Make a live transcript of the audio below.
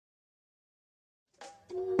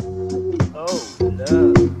Oh,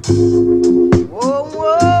 love. Whoa,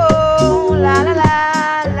 whoa, la la la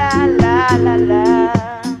la la la la.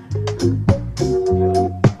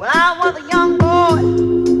 When I was a young boy,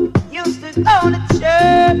 used to go to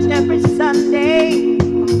church every Sunday.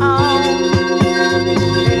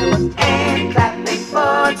 There was hand clapping,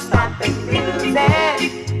 foot stomping music.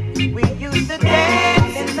 We used to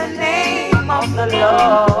dance in the name of the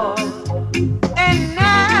Lord. And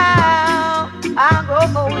now I grow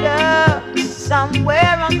older,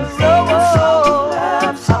 somewhere on the road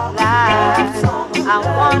of life. I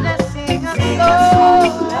wanna sing a song,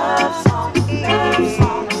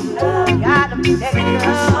 gotta protect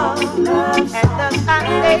us, and the I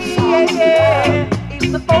say, if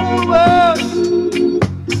the whole world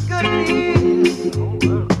could be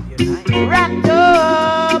wrapped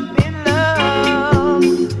up in love,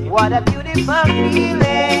 what a beautiful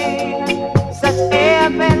feeling, such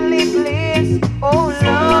heavenly bliss, oh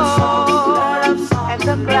Lord, and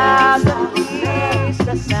the clouds of peace,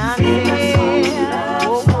 the sunset, oh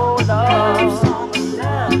Lord,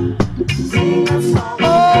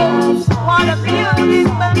 oh, what a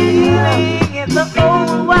beautiful feeling, if the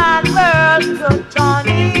whole wide world could join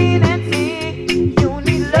in and sing, you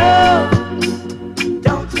need love,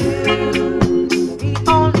 don't you, we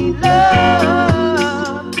only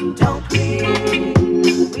love, don't we?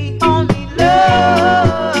 We only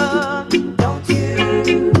love, don't you?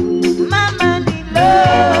 Mama need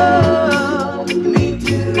love, me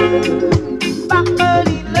too. Papa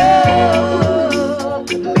need love,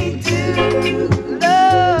 me too.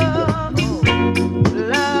 Love,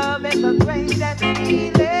 love is the greatest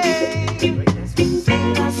feeling.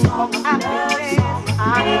 Sing a song of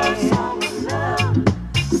happiness,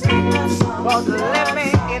 cause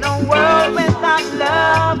living in a world without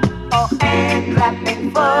love, oh, and clapping,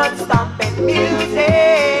 foot stomping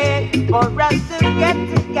music, for us to get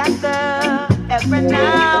together every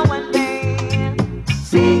now and then.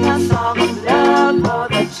 Sing a song of love for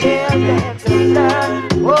the children to learn.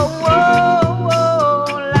 Whoa, whoa, whoa,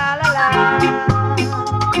 la la la.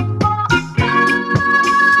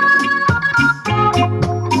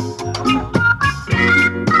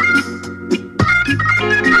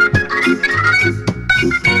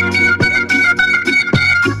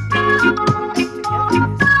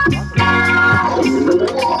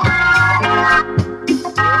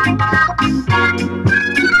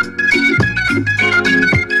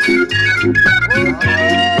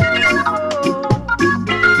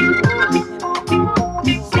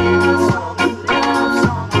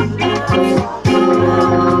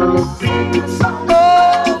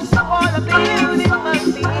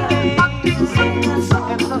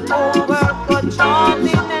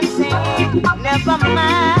 Never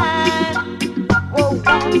mind who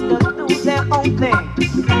wants to do their own thing.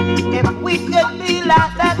 If we could be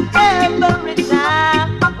like that every time,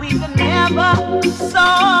 we could never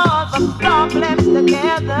solve the problems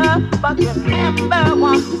together. But remember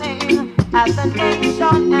one thing, as a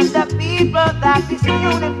nation and the people that is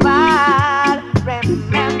unified,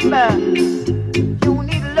 remember, you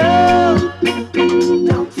need love,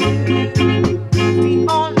 don't you? We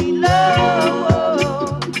only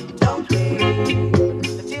love, don't we?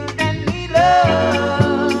 The children need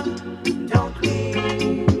love, don't we?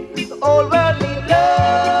 The whole world need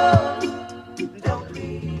love, don't we?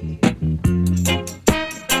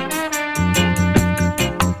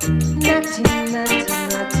 Nothing, nothing,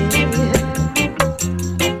 nothing.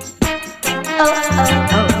 Oh, oh,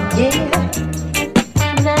 oh, yeah.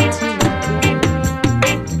 Nothing, nothing.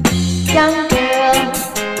 Young girl,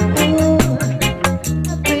 ooh,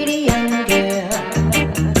 a pretty young girl,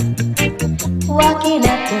 walking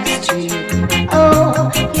up the street.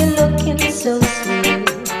 Oh, you're looking so sweet.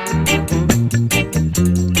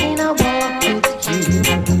 Can I walk with you?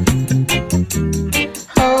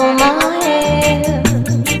 Hold my hand.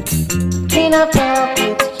 Can I talk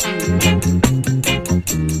with you?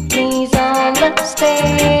 Please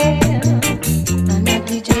understand. I'm not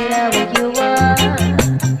teaching how you are.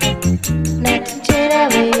 Not teaching how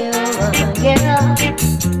you are, yeah.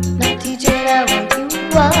 Not teaching how you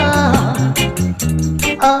are.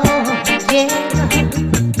 Oh, yeah.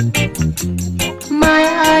 My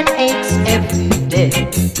heart aches every day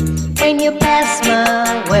when you pass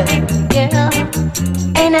my way, yeah.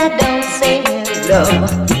 And I don't say hello,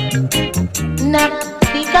 not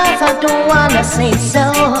because I don't wanna say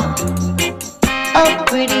so. Oh,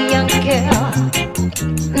 pretty young girl,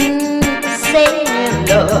 say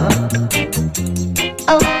hello.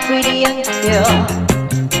 Oh, pretty young girl,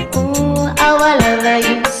 ooh, how I love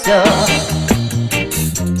you so.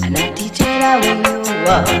 And I teach it how you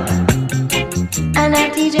are. I and I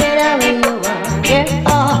teach it how you are. Yeah,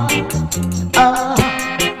 oh,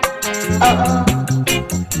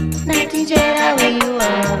 now teach it how you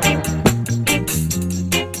are.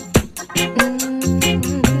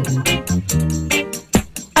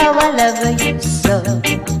 Oh, I love you so.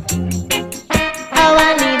 Oh,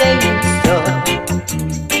 I need you so.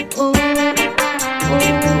 Ooh, ooh.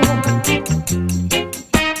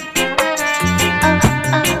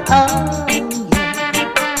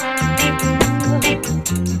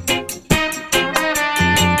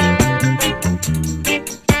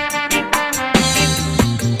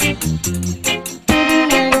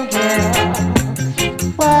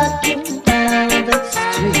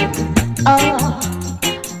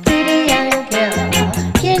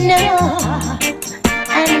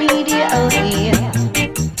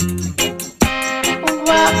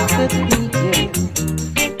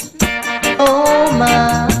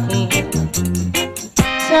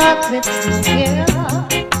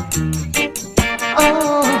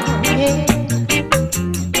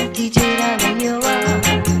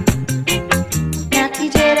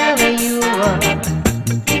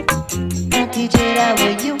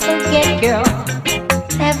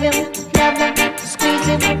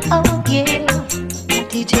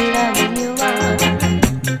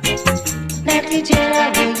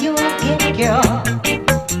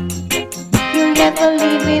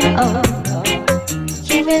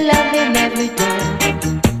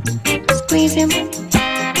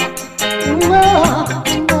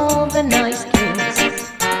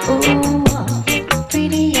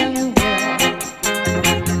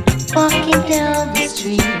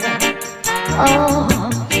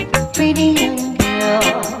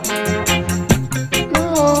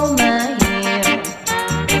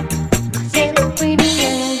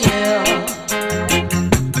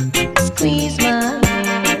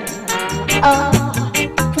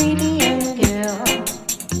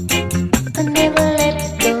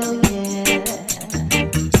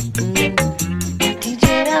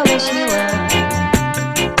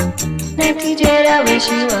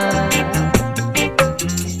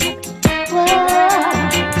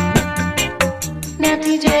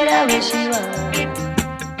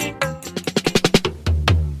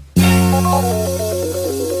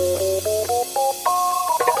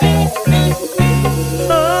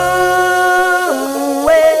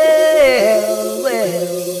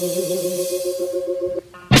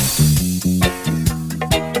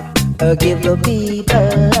 Oh, give the people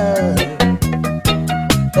love,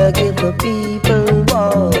 give the people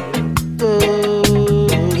war,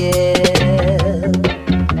 yeah.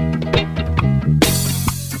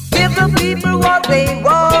 Give the people what they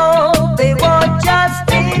want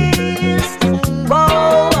justice,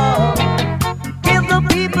 whoa. Give the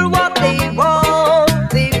people what they want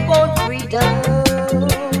freedom,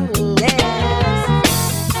 yes.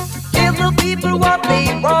 Give the people what they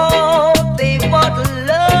want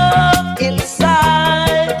love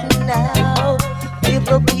inside now. Give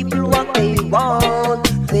the people what they want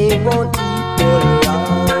equal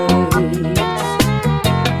rights.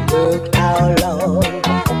 Look how long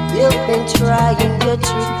you've been trying your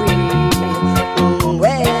trickery.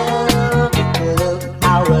 Well, look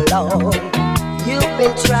how long you've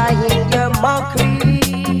been trying your mockery.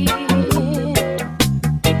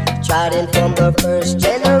 Trodden from the first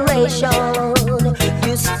generation,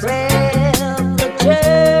 you spread the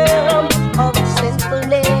germ of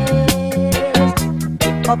sinfulness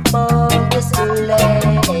upon this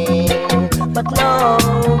land. But no,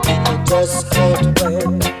 you just can't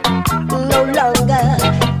work no longer,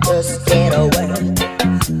 just can't work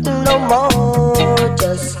no more,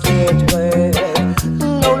 just can't work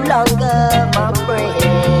no longer, my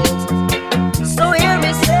friends. So hear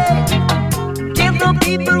me say, give the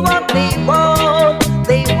people what they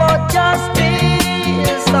want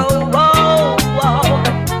justice, oh, whoa, whoa.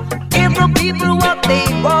 Give the people what they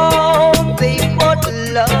want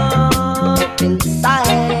love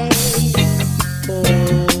inside.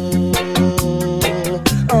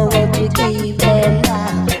 Oh, won't you give them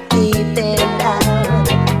now, give them now,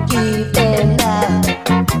 give them now.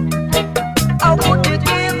 Oh, won't you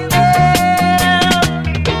give them?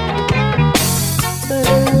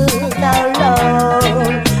 How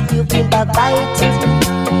long you've been backbiting?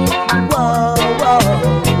 Whoa, whoa.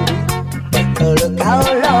 Look how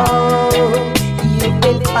long you've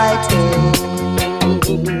been fighting.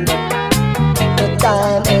 The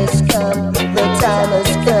time has come, the time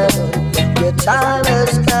has come, your time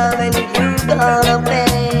has come, and you're gonna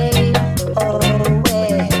pay. Oh,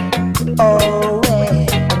 way, oh, way.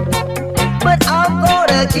 But I'm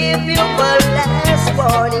gonna give you a last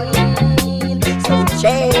warning. So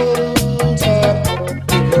change it,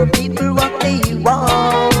 give the people what they want.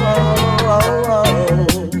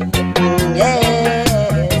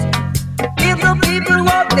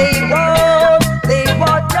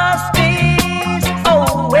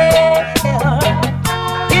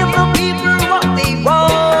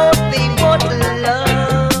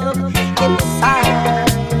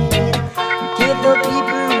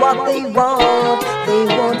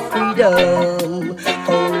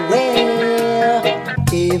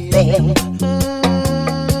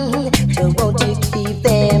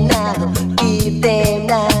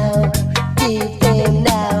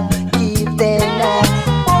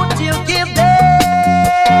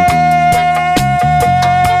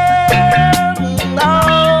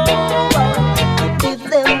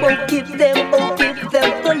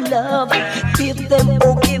 love. Give them,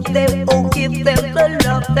 oh give them, oh give them the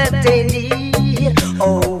love that they need.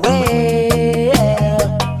 Oh well,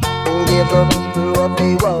 give the people what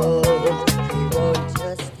they want. They want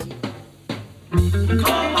justice.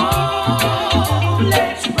 Come on,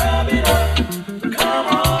 let's rub it up. Come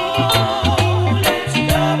on, let's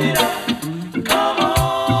rub it up. Come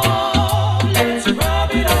on, let's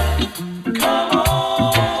rub it up. Come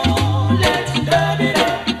on, let's rub it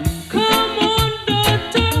up. Come on,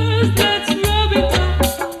 daughters, let's rub it up.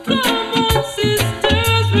 Come on,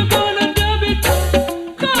 sisters, we're gonna dub it up.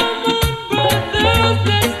 Come on, brothers,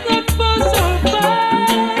 let's not fuss or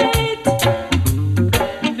fight.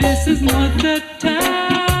 This is not the time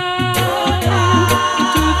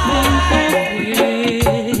to think of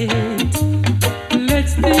hate.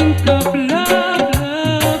 Let's think of love,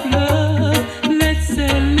 love, love. Let's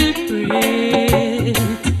celebrate.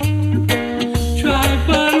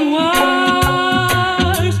 Tribal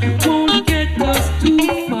wars won't get us too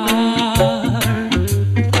far.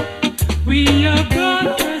 We are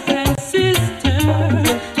brothers and sisters.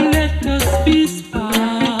 Let us be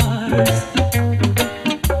sparse.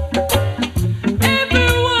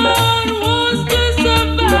 Everyone wants to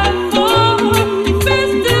survive for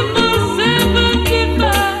Festival 75.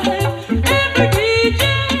 Every DJ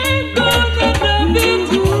gonna love it,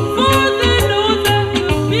 for they know that the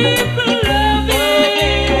people love it.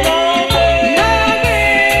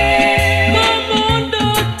 Come on,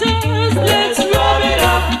 daughters, let's rub it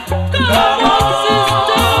up. Come on,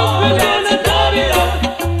 sisters, we're gonna dub it up.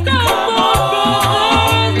 Come on,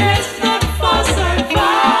 brothers, let's not fuss and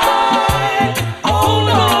fight. Oh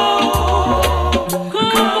no.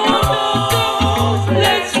 Come on, daughters,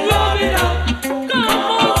 let's rub it up. Come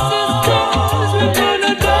on, sisters, we're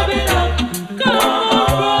gonna dub it up. Come on,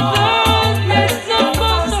 brothers, let's not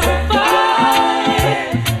fuss and fight.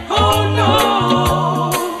 Oh no.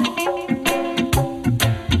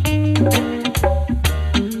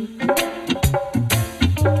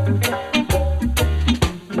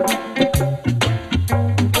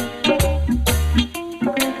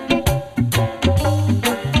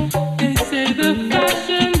 They say the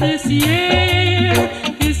fashion this year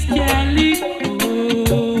is calico.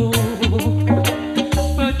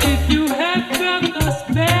 But if you have struck a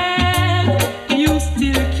spell, you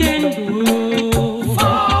still can go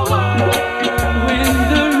forward. When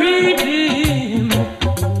the rhythm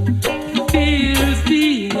fills the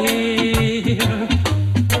air,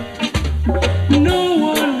 no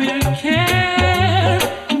one will care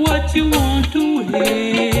what you want to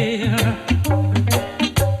hear.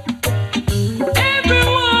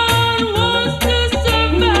 Everyone wants to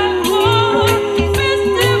survive for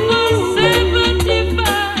Festival 75.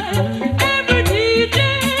 Every DJ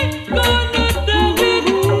gonna dub it,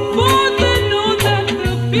 for they know that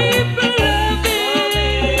the people love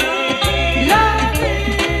it. Love it.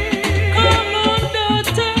 Come on,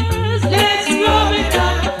 daughters, let's rub it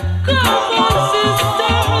up. Come on,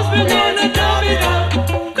 sisters, we're gonna dub it up.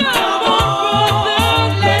 Come on,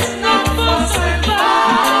 brothers, let's not fuss and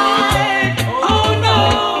fight. Oh no.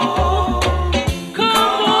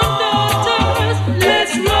 Come on, daughters,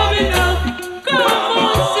 let's rub it up. Come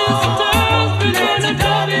on, sisters, we're gonna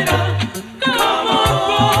dub it up. Come on,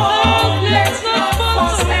 brothers, let's not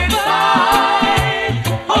fuss and fight.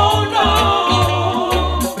 Oh no.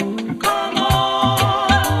 Come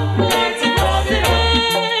on, let's rub it up.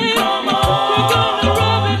 Come on, we're gonna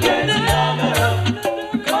rub it up.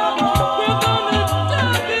 Come on, we're gonna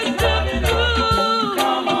dub it up.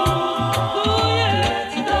 Come on, oh yeah,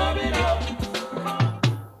 let's dub it up.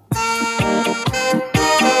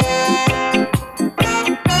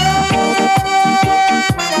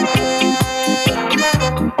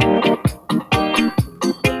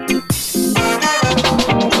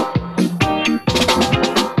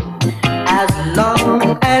 As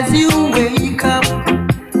long as you wake up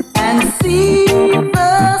and see the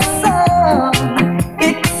sun,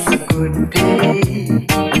 it's a good day.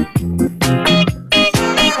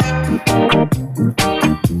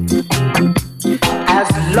 As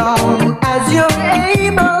long as you're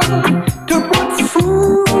able to put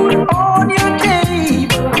food on your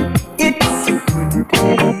table, it's a good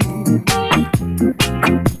day.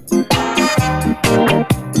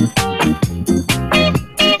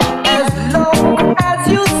 As long as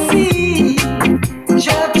you see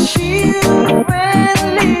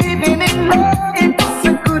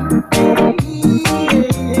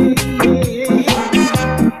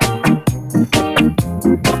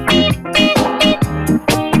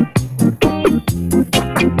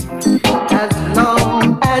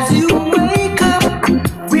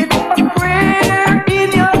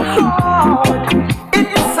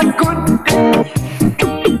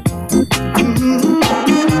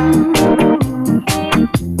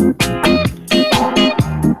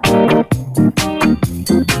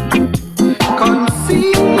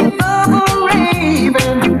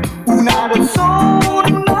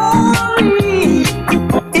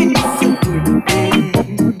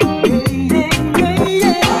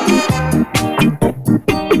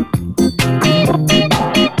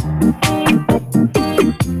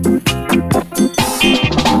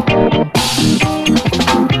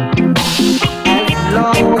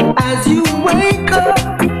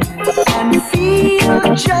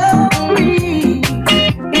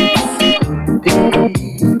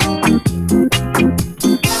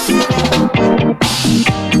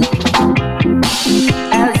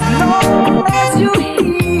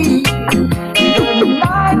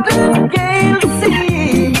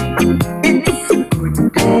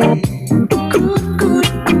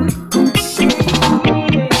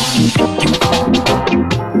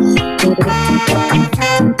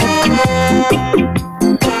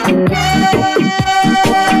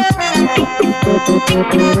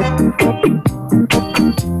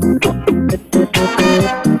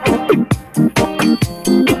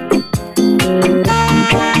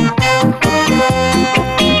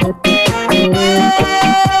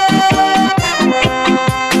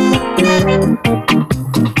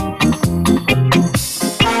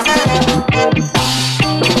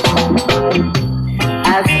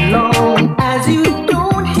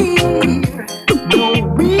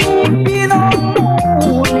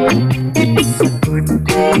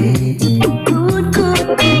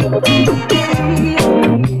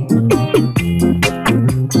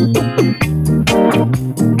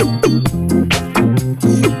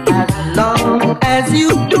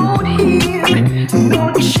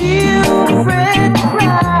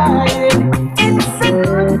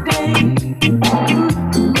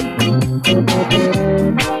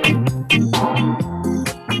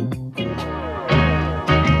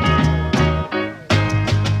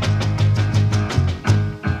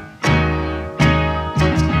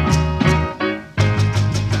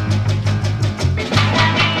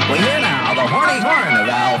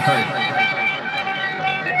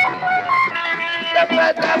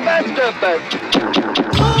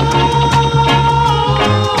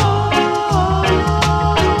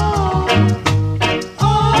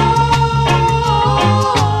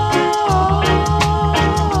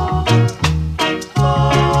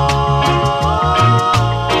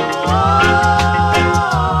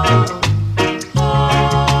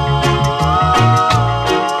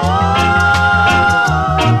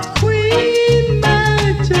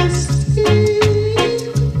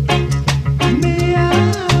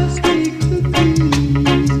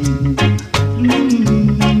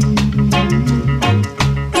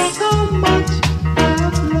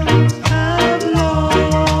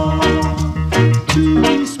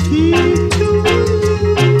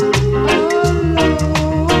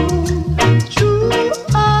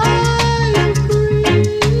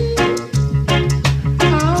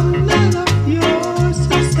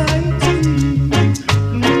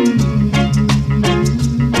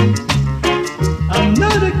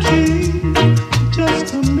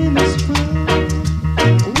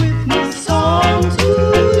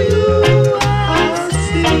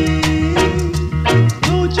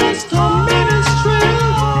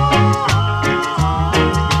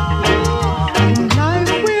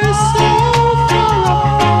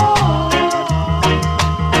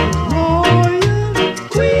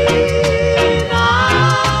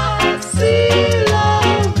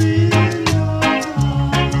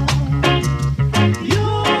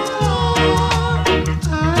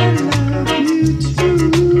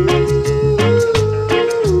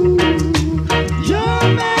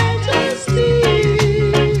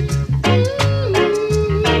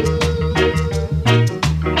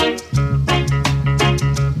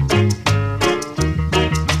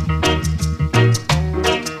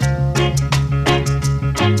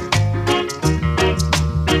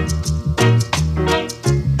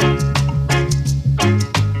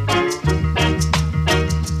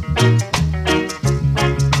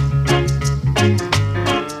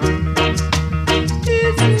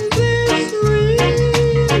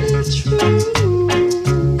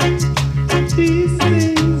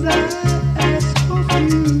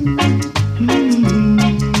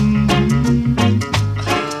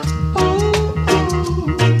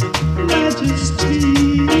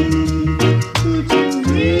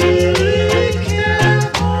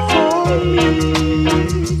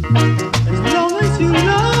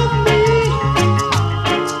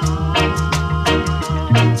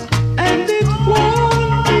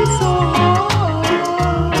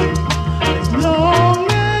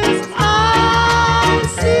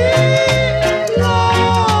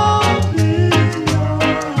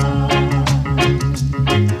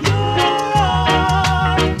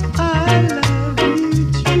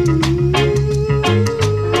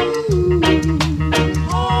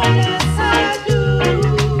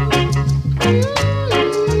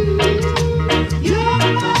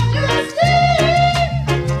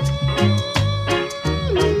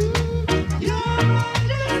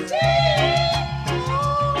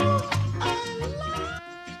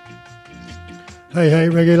Hey,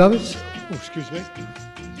 reggae lovers. Oh, excuse me.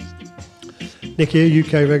 Nick here,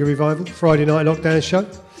 UK Reggae Revival, Friday night lockdown show.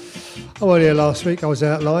 I was here last week, I was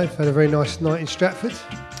out live, had a very nice night in Stratford.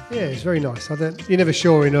 Yeah, it's very nice. You're never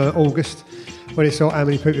sure in August when it's hot how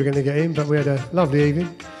many people are going to get in, but we had a lovely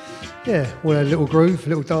evening. Yeah, we had a little groove, a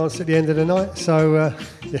little dance at the end of the night. So,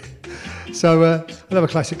 another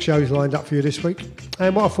classic shows lined up for you this week.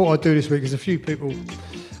 And what I thought I'd do this week is a few people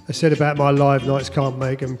have said about my live nights can't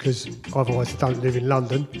make them because otherwise I don't live in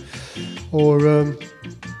London. Or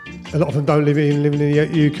a lot of them don't live in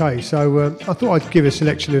the UK. So I thought I'd give a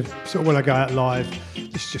selection of sort of when I go out live.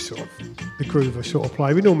 It's just sort of the groove I sort of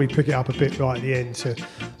play. We normally pick it up a bit right at the end to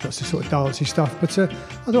lots of sort of dancey stuff. But I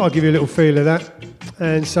thought I'd give you a little feel of that.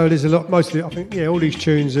 And so there's a lot, mostly, I think, all these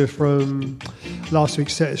tunes are from last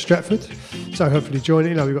week's set at Stratford. So hopefully join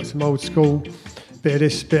it. We've got some old school, bit of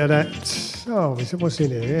this, bit of that. Oh, what's in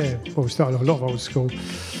here? Yeah, well, we're starting off a lot of old school.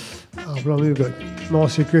 Oh, blimey, we've got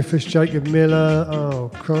Marcia Griffiths, Jacob Miller,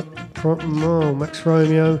 Max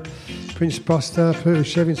Romeo, Prince Buster, Peter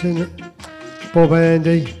Shevington, Bob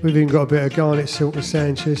Andy. We've even got a bit of Garnet Silver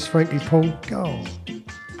Sanchez, Frankie Paul,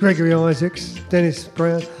 Gregory Isaacs, Dennis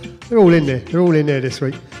Brown. They're all in there. They're all in there this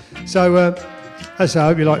week. So, as I say, I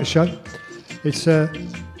hope you like the show. It's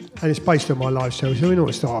and it's based on my live show. So we want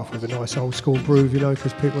to start off with a nice old school groove,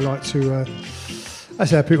 because people like to.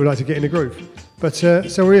 That's how people like to get in the groove. But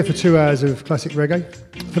so we're here for 2 hours of classic reggae.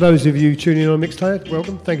 For those of you tuning in on Mixcloud,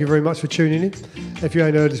 welcome. Thank you very much for tuning in. If you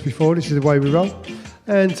ain't heard us before, this is the way we roll.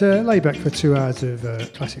 And lay back for 2 hours of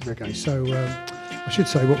classic reggae. So I should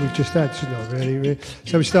say what we've just had, shouldn't I? Really.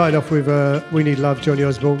 So we started off with We Need Love, Johnny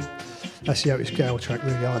Osborne. That's the Otis Gale track,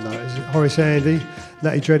 really. I know. It's Horace Andy,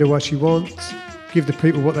 Natty Dreader, What She Wants, Give the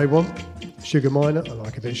People What They Want, Sugar Minor. I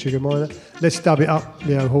like a bit of Sugar Minor. Let's Dub It Up,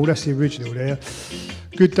 Leo Hall. That's the original there.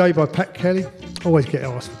 Good Day by Pat Kelly. Always get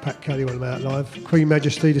asked for Pat Kelly when I'm out live. Queen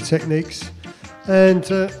Majesty, The Techniques. And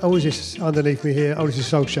what is this underneath me here? Oh, this is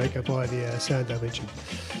Soul Shaker by the Sound Dimension.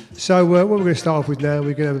 So what we're going to start off with now,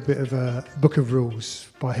 we're going to have a bit of a Book of Rules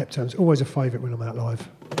by Heptones. Always a favourite when I'm out live.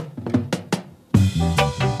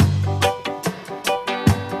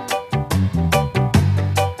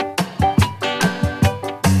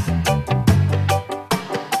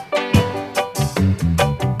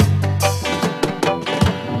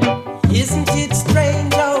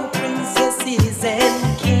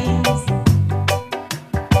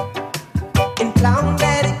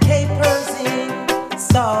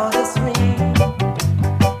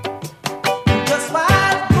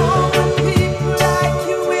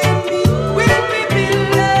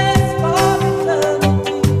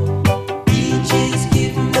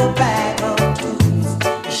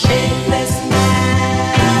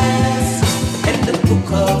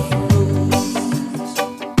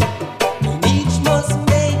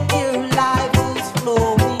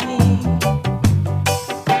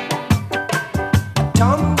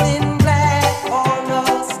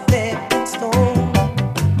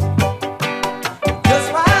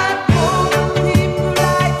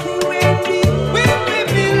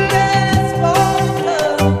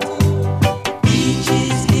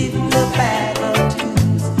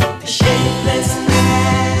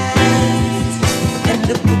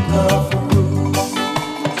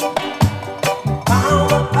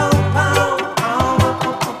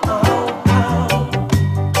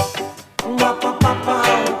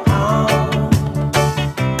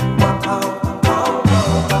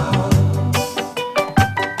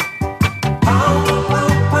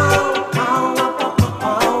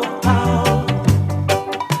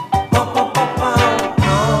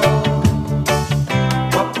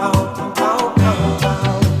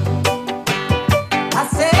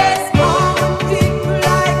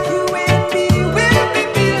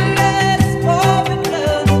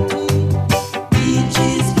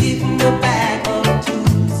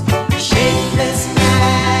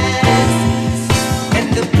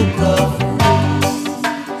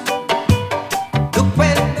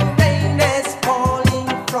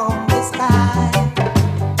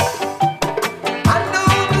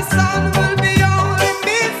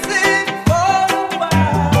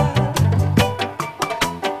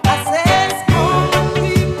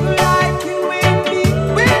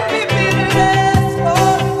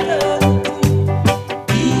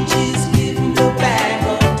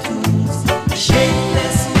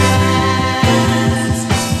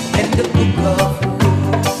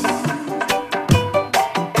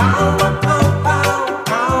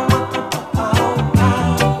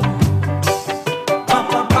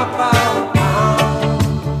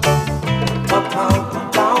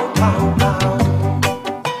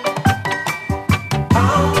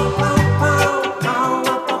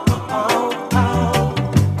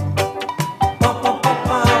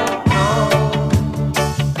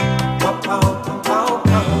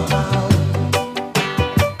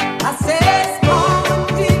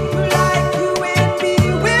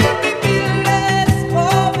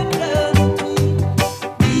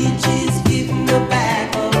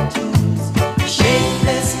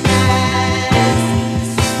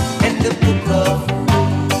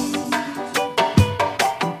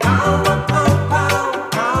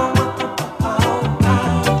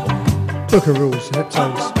 Book of Rules,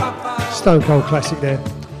 Heptones. Stone Cold classic there.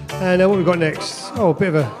 And what we've got next? Oh,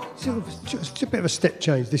 just a bit of a step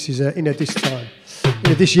change. This is In a This Time,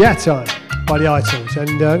 In a This Year Time by the Heptones.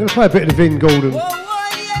 And I'm going to play a bit of the Vin Gordon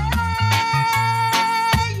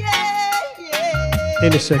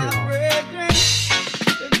in the second half.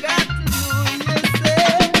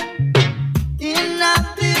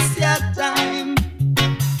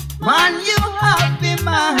 Man, you happy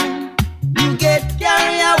man, you get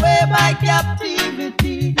carried away by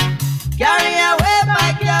captivity, carried away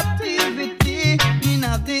by captivity. In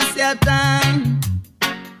a this your time,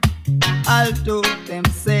 although them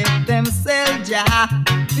say them sell Jah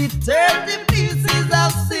the 30 pieces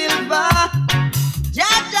of silver,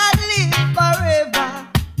 Jah live forever.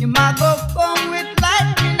 You might go come with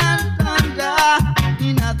lightning and thunder.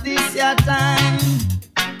 In a this your time.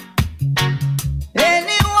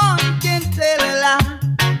 Anyone can tell a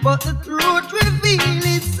lie, but the truth reveal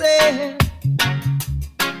itself.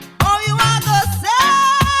 Oh, you are gonna say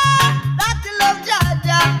that you love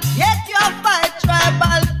Jaja, yet you fight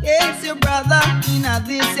tribal against your brother. In a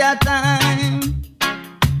this your time,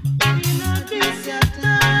 in a this your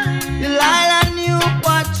time. Delilah knew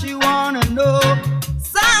what she wanna know.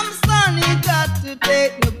 Samson, he got to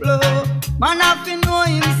take the blow. Man, have to know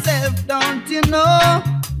himself, don't you know?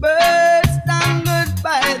 Birds tangled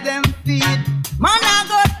by them feet, man I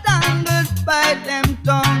got tangled by them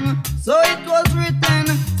tongue. So it was written,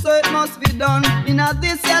 so it must be done. In a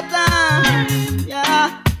this your time,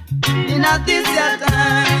 yeah. In a this your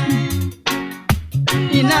time,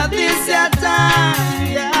 in a this your time,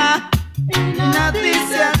 yeah. In a this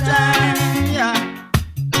your time, yeah.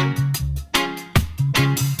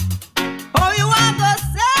 Oh, you want to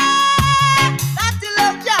say that you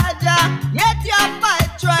love Jaja, yet you fight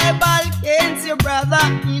tribal against your brother.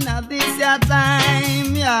 In a this your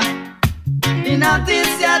time, yeah. In a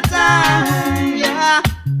this your time, yeah.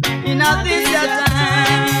 In a this your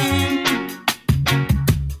time.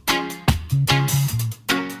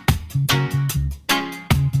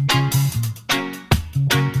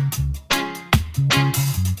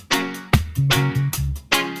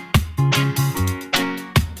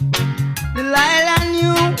 Delilah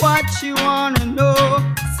knew what she wanna know.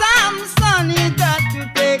 Samson, he got to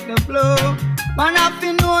take the blow. Man, have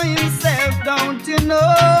to know himself, don't you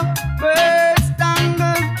know? Birds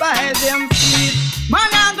tangled by them feet, man,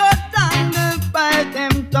 I got tangled by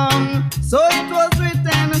them tongue. So it was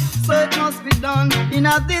written, so it must be done. In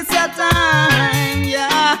a this your time,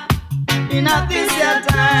 yeah. In a this your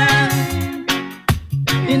time.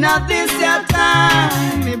 In a this your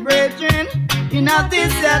time, me brethren. In a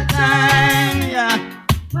this your time, yeah.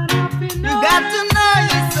 You got to know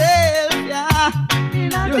yourself, yeah.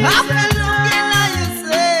 You have to look in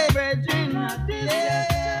yourself, brethren.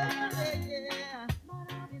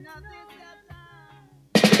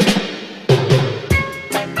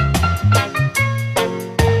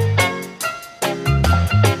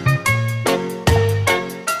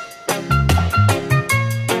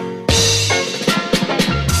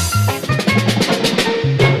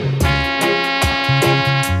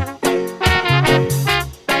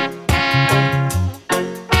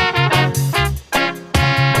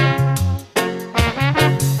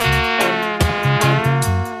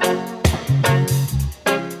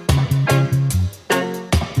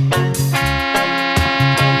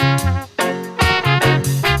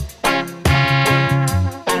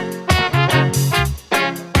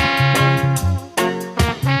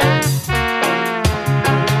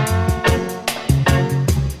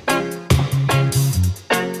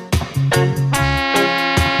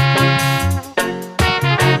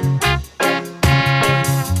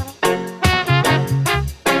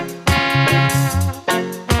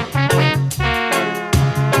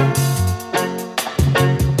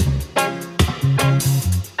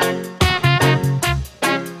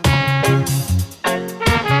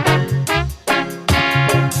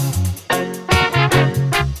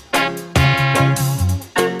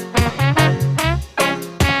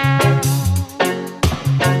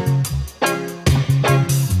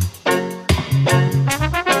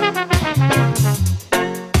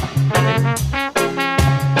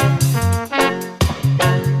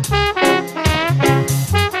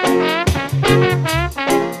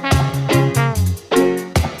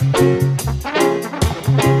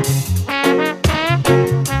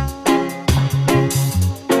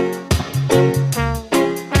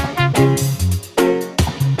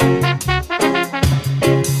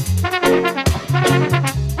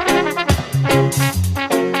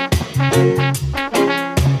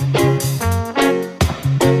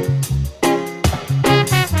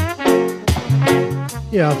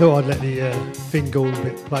 Yeah, I thought I'd let the Finn Gordon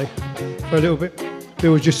bit play for a little bit.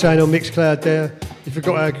 Bill was just saying on Mixcloud there, you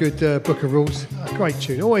forgot how good Book of Rules. A great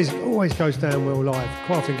tune. Always goes down well live.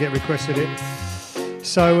 Quite often get requested it.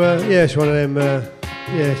 So yeah, it's one of them.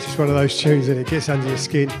 It's just one of those tunes, and it gets under your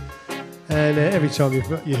skin. And every time you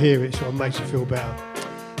hear it, it sort of makes you feel better.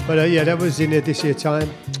 But yeah, that was in This Year Time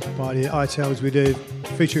by the iTales We Do,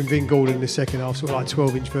 featuring Vin Gordon in the second half, sort of like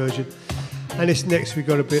 12-inch version. And this next, we've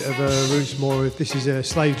got a bit of Roots more of, this is a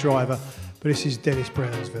Slave Driver, but this is Dennis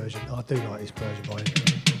Brown's version. I do like this version by him.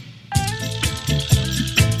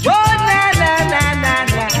 Oh, na, na, na, na,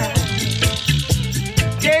 na.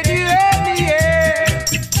 Can you hear me? Yeah.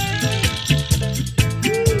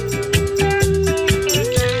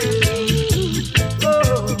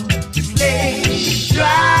 Oh, slave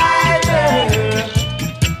driver,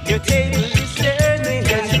 your table is turning.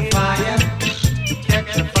 Catch your fire,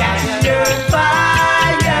 catch your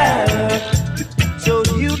fire, so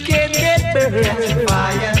you can get burned. Catch your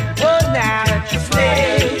fire, oh now,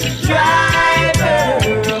 slave driver,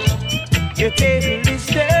 your table is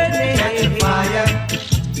turning. Catch your fire,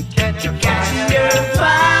 catch your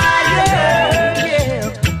fire,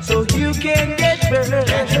 yeah, so you can get burned.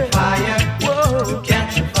 Catch your fire, whoa,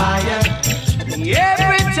 catch your fire.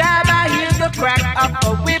 Every time I hear the crack of a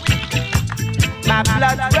whip, my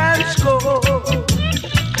blood runs cold.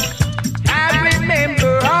 I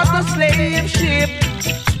remember on the slave ship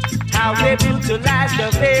how they brutalize the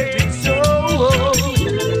very soul.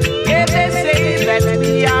 Yeah, they say that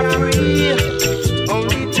we are free,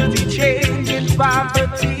 only to be changed in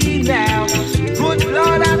poverty now. Good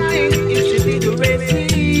Lord, I think it's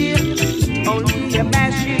illiteracy, only a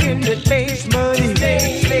machine that makes money.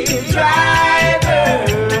 Slave driver,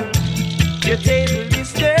 your table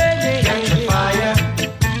is turning. Catch your fire,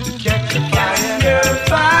 catch your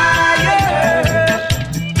fire,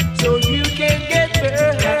 so you can get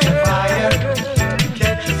burned. Catch your fire,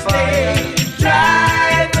 catch your fire. Slave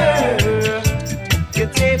driver, your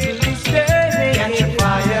table is turning. Catch your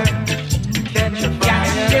fire, catch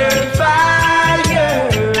your fire,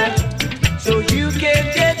 so you can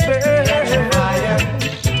get burned. Catch your fire,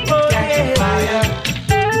 oh catch your fire.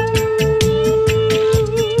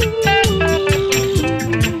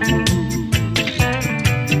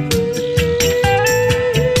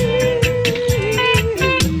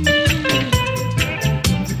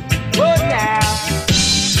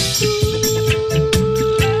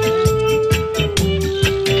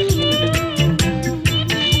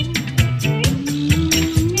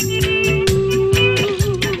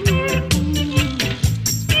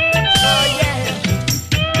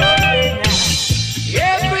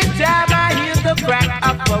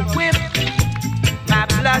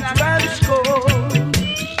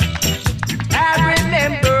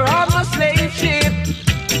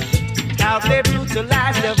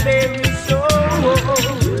 The very soul.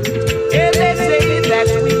 And they say that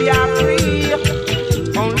we are free,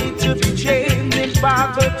 only to be chained in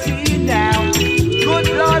poverty now. Good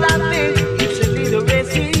Lord, I think it's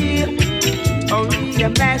illiteracy, only a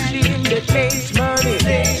machine that makes money.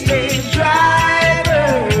 Slave driver,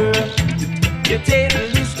 your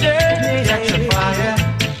table is turning. Catch your fire,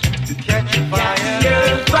 catch your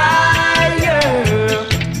fire,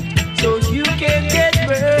 so you can get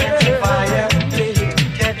burned. Catch your fire.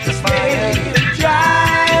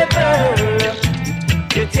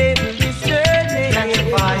 Your table is turning. Catch your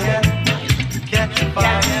fire, catch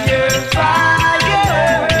your fire,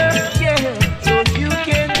 yeah, so you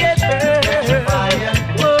can get burned. Catch your fire,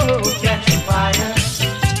 whoa, catch your fire,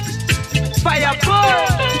 fire burn.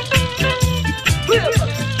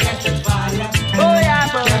 Catch your fire, oh yeah,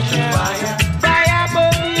 catch your fire, fire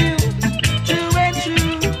burn you, true and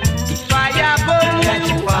true, fire burn you, catch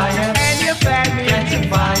your fire, and your family, catch your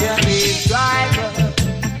fire, slave driver.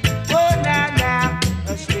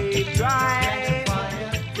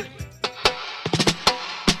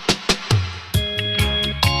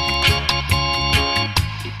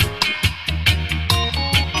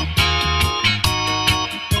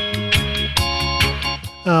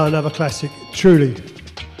 Oh, another classic, Truly,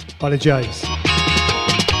 by the Jays.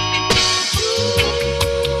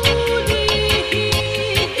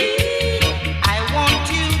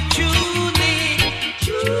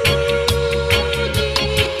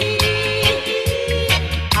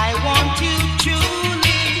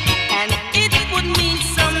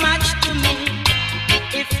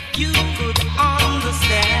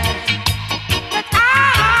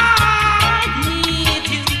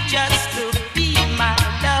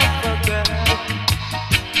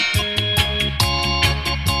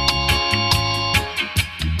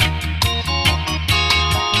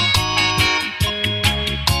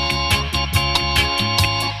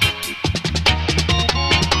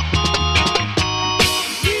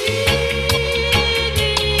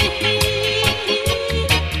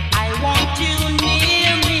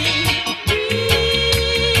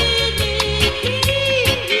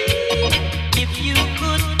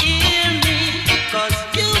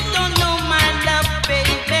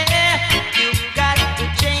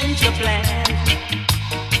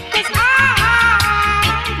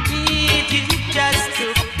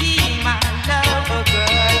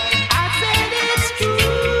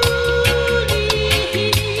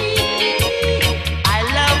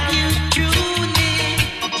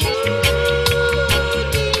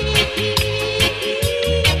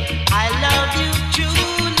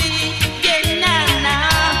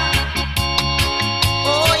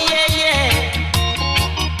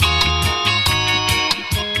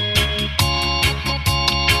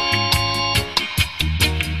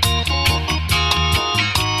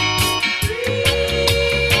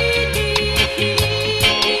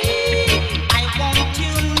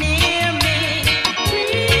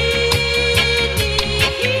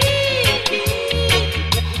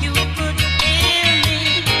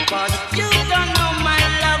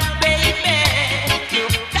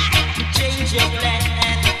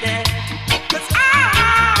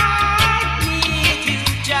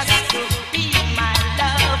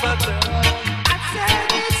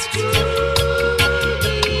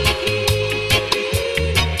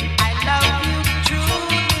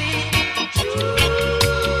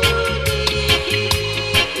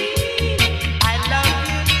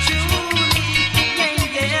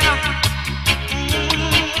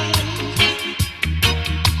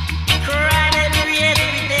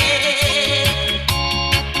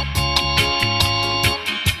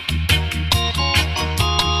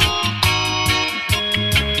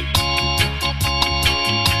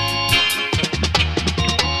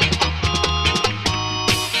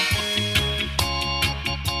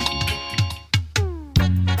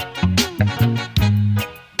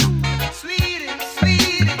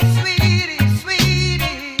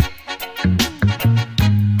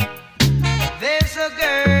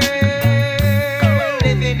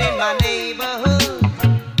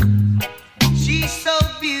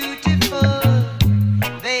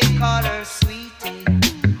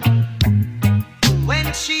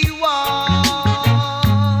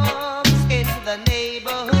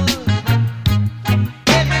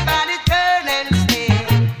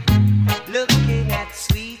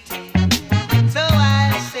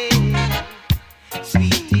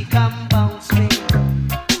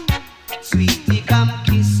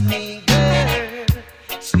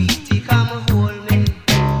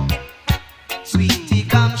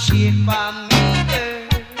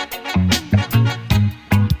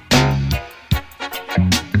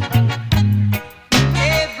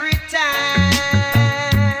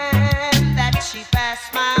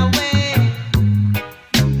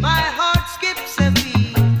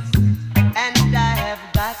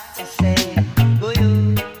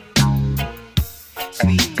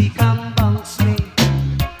 Sweetie, come bounce me.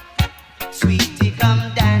 Sweetie,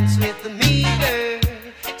 come dance with me, girl.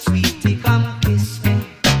 Sweetie, come kiss me.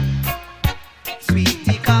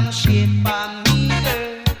 Sweetie, come shake for me,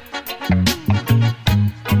 girl.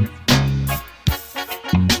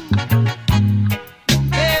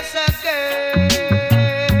 There's a girl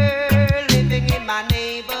living in my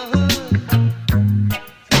neighborhood.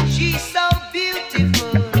 She's so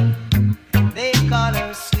beautiful, they call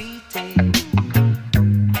her Sweetie.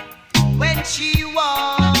 When she walks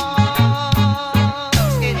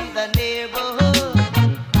in the neighborhood,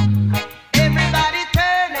 everybody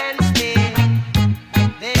turn and stare.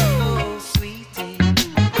 There goes Sweetie.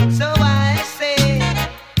 So I say,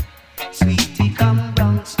 Sweetie, come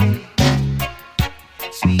bounce me.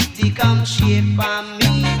 Sweetie, come shake for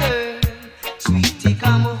me, girl. Sweetie,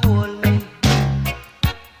 come hold me.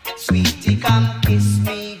 Sweetie, come kiss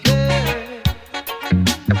me, girl.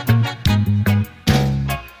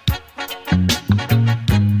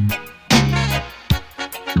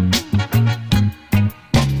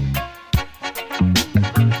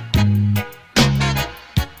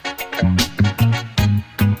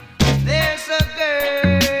 There's a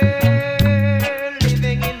girl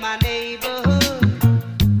living in my neighborhood.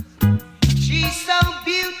 She's so beautiful.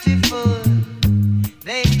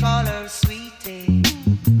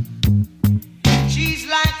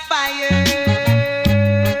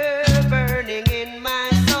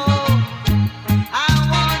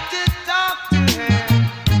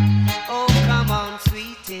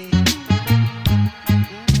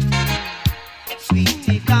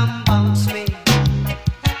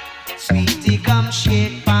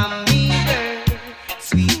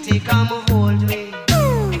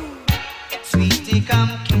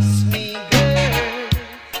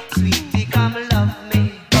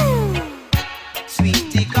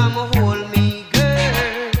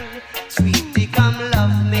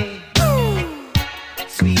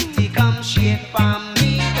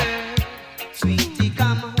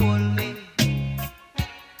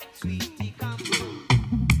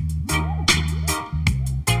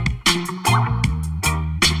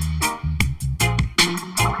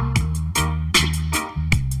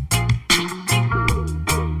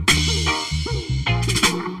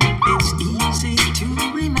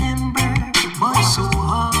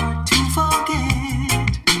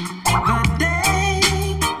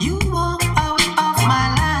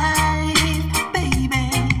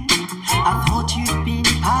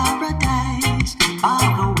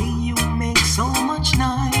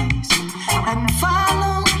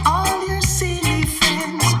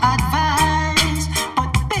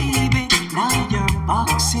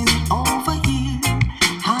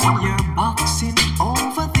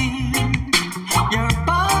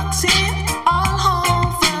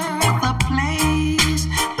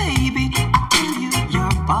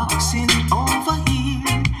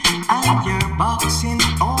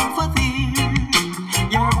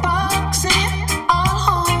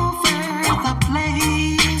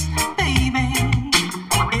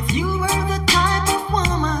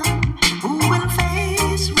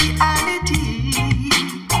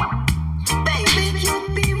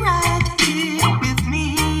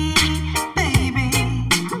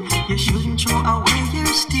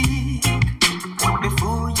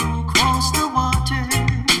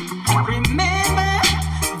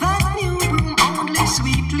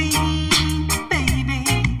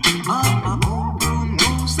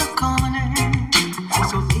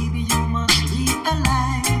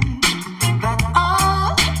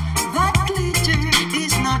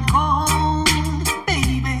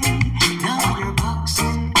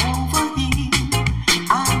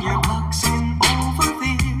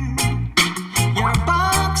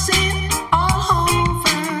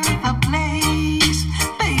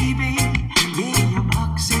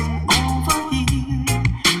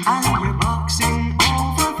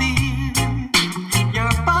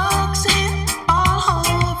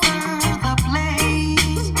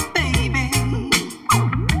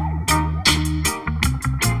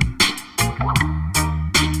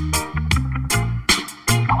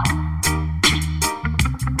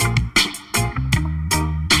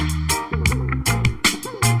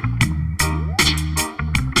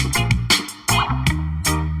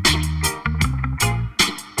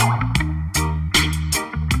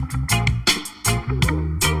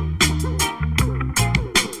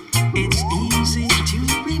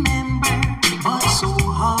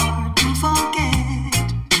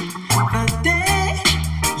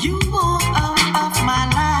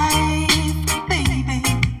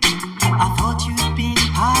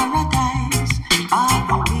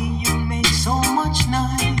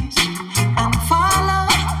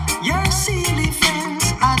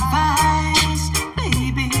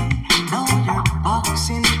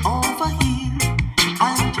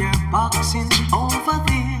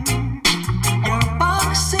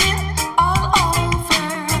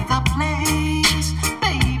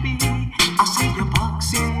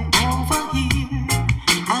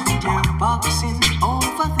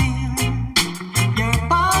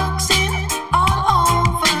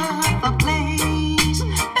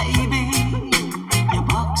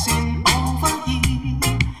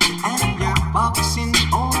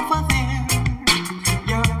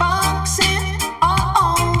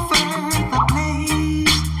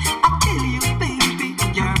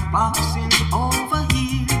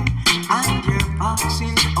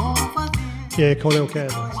 Yeah, Cornell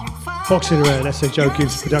Campbell. Boxing Around, that's a Joe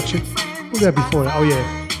Gibbs production. What was that before that? Oh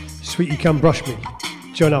yeah, Sweet You Come Brush Me,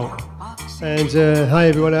 John Holt. And hey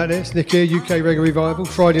everyone out there, it's Nick here, UK Reggae Revival,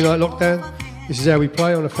 Friday night lockdown. This is how we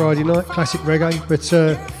play on a Friday night, classic reggae. But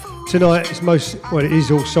tonight it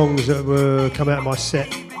is all songs that were come out of my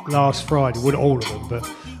set last Friday. Well, not all of them, but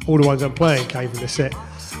all the ones I'm playing came from the set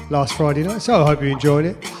last Friday night. So I hope you're enjoying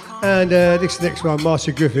it. And this next one,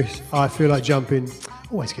 Master Griffiths, I Feel Like Jumping,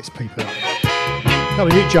 always gets people up. Come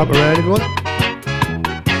on, you jump around, everyone.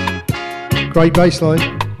 Great bass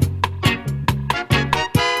line.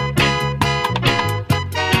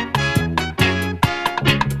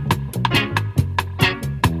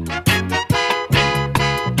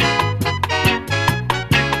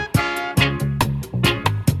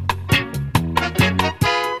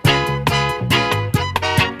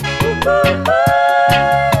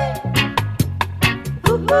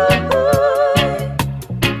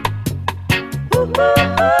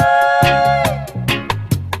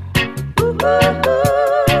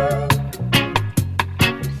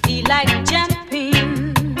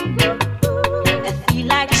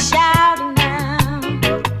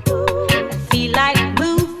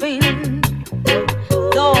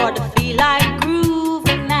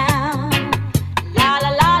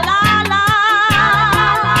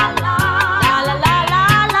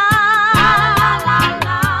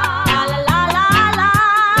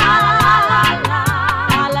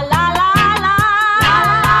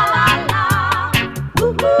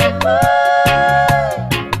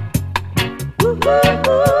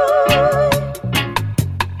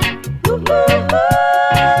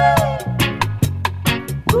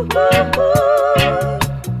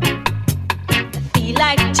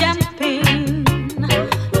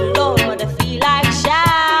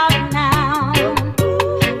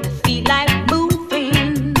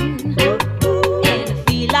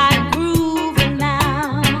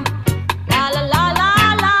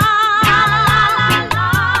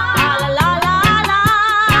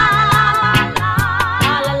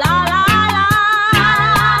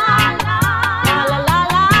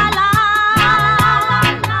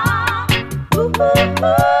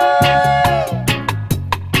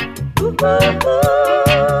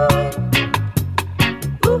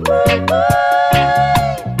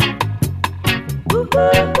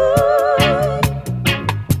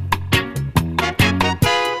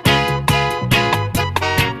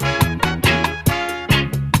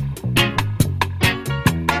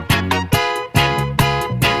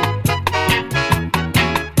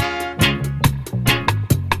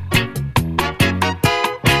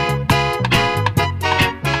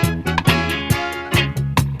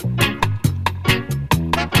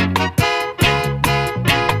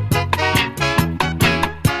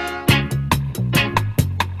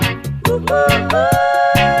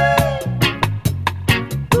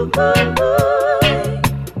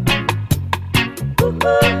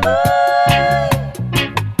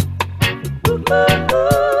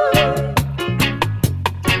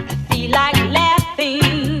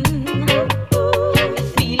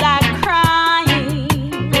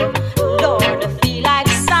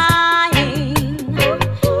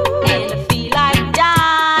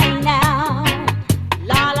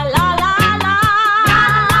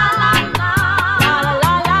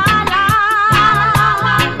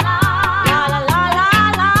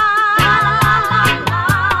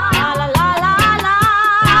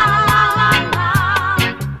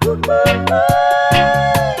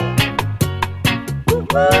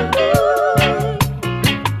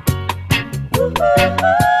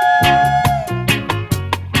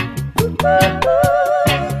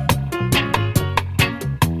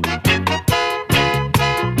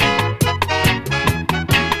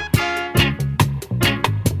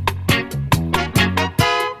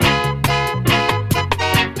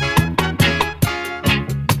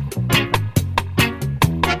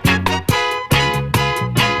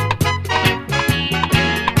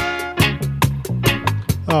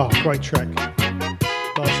 Great track.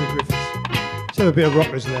 Marshall Griffiths. Let's have a bit of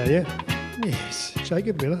rockers now, yeah? Yes,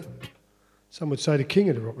 Jacob Miller. Some would say the king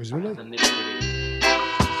of the rockers, wouldn't they?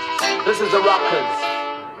 This is the rockers.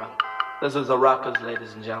 This is the rockers,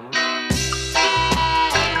 ladies and gentlemen.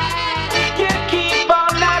 You keep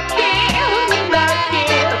on knocking,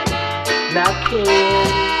 knocking, knocking.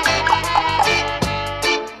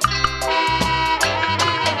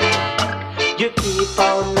 You keep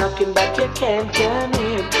on knocking, but you can't come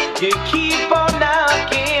in. You keep on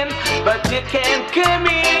knocking, but you can't come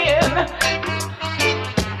in.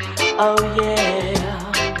 Oh yeah.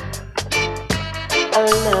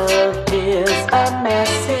 Love is a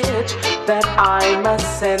message that I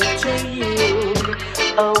must send to you.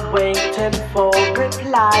 Awaiting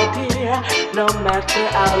lie, dear, no matter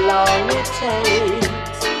how long it takes.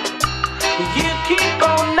 You keep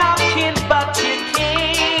on knocking, but you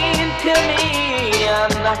can't come in.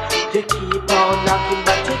 You keep on knocking,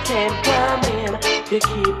 but you can't come in. You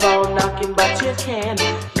keep on knocking, but you can't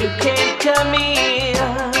come in.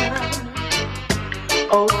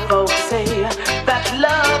 Oh, folks say that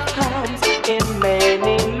love comes in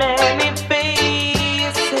many, many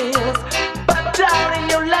faces. But darling,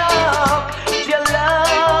 your love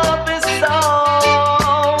is so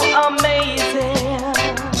amazing.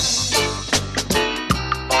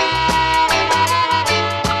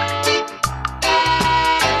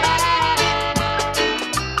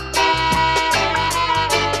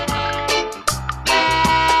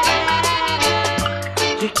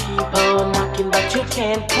 You keep on knocking, but you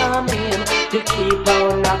can't come in. You keep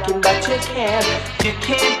on knocking, but you can't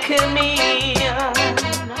come in.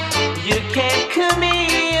 You can't come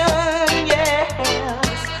in,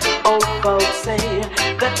 yes. Old folks say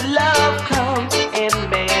that love comes in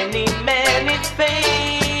many, many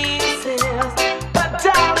faces. But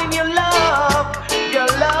darling, your love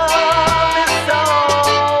is so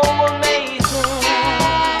amazing.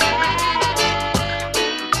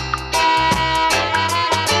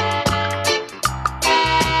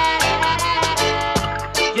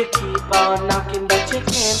 You keep on knocking, but you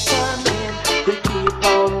can't come in. You keep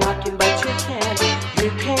on knocking, but you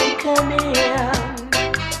can't come in.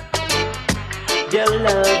 Your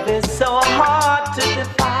love is so hard to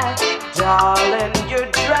define, darling.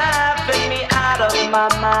 You're driving me out of my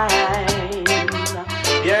mind.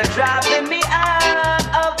 You're driving me out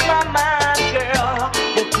of my mind, girl.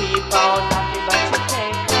 You keep on knocking, but you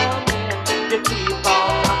can't come in. You keep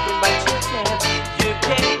on knocking, but you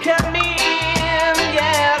can't come in.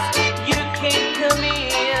 Yes, you can't come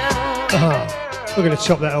in. We're going to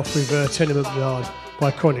chop that off with Tenement Yard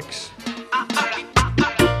by Chronix.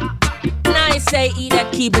 I say he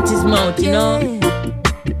that keepeth his mouth, you know,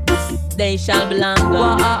 they shall belong.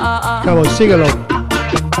 Come on, sing along.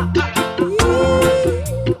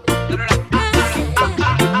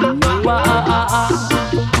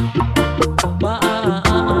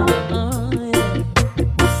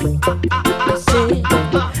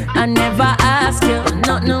 I never ask you,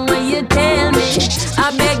 not know what you tell me.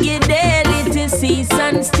 I beg you daily to cease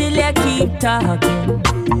and still you keep talking.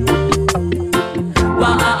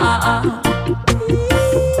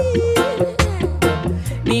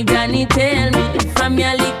 Me granny tell me from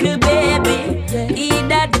your little baby, he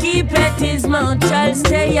that keepeth his mouth shall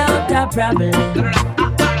stay out of problem.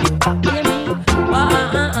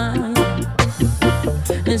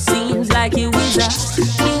 It seems like you is a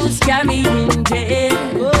news carrying jail,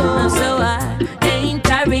 so I ain't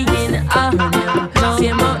carrying on.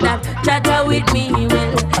 Same out that chatter with me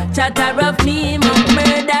will chatter of me,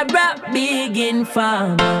 murder rap big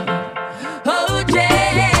informer. Oh,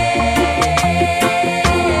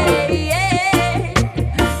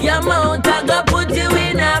 your mouth I go put you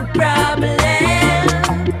in a problem.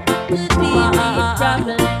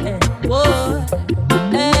 Problem. Whoa.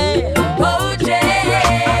 Hey. Oh,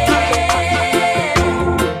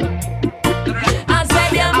 I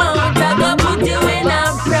said your mouth I go put you in a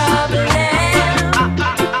problem.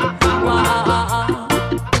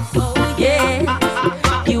 Oh, yes.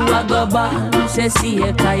 You a go ball, say see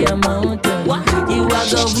a kaya mouth. You a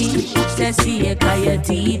go weak, say see a kaya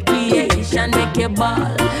teeth. Creation make a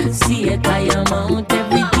ball, see a kaya mouth.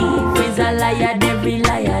 Every thief is a liar, every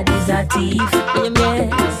liar is a thief.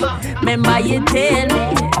 Yes. Remember you tell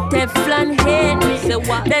me Teflon hate me. Say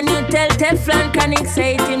what? Then you tell Teflon can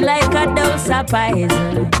excite him like a dose of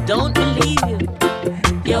poison. Don't believe you,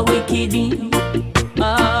 you're wicked.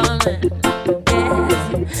 Oh,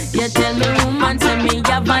 yes. You tell me woman say me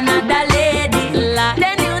have another lady.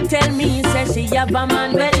 Then you tell me say she have a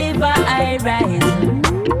man well live a high rise.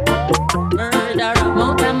 Murder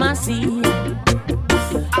out of my sea.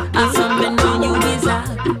 I saw me know you is a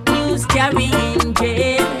news carrying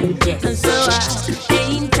jail. And so I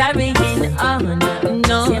ain't carrying on.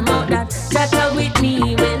 No, same out that chatter with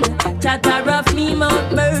me will chatter of me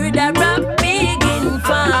mount murder rap big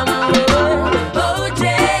informer. Oh,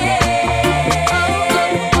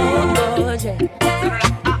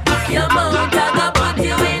 your mouth I go put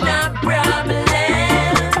you in a problem.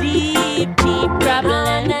 Deep, deep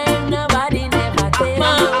problem. Nobody never tell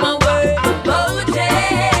my word. Oh,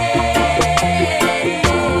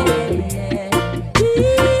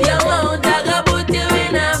 your mouth I go put you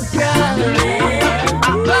in a problem.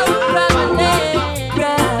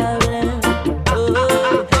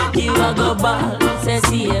 You a go ball, say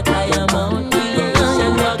see a kaya mount.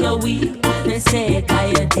 You a go weak, say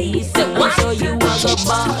kaya teeth. So you a go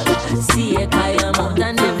ball, see a kaya mount.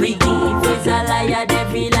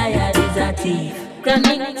 thief.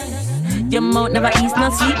 Chronics, your mouth never eats, no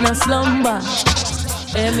sleep, no slumber.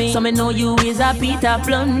 So me know you is a Peter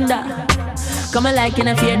Plunder. Come like in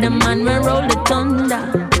a fear the man when roll the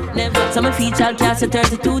thunder. Never. So me feature cast a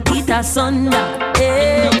 32 teeth asunder.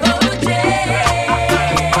 Hey.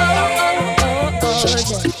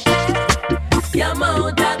 Your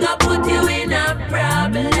mouth I go put you in a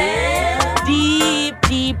problem. Deep,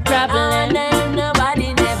 deep problem. And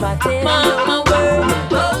nobody never tell my word.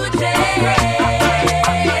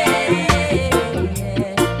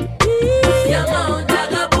 Your mouth I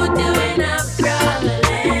go put you in a problem.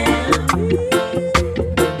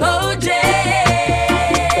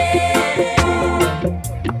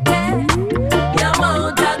 Your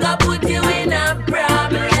mouth I go put you in a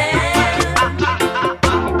problem.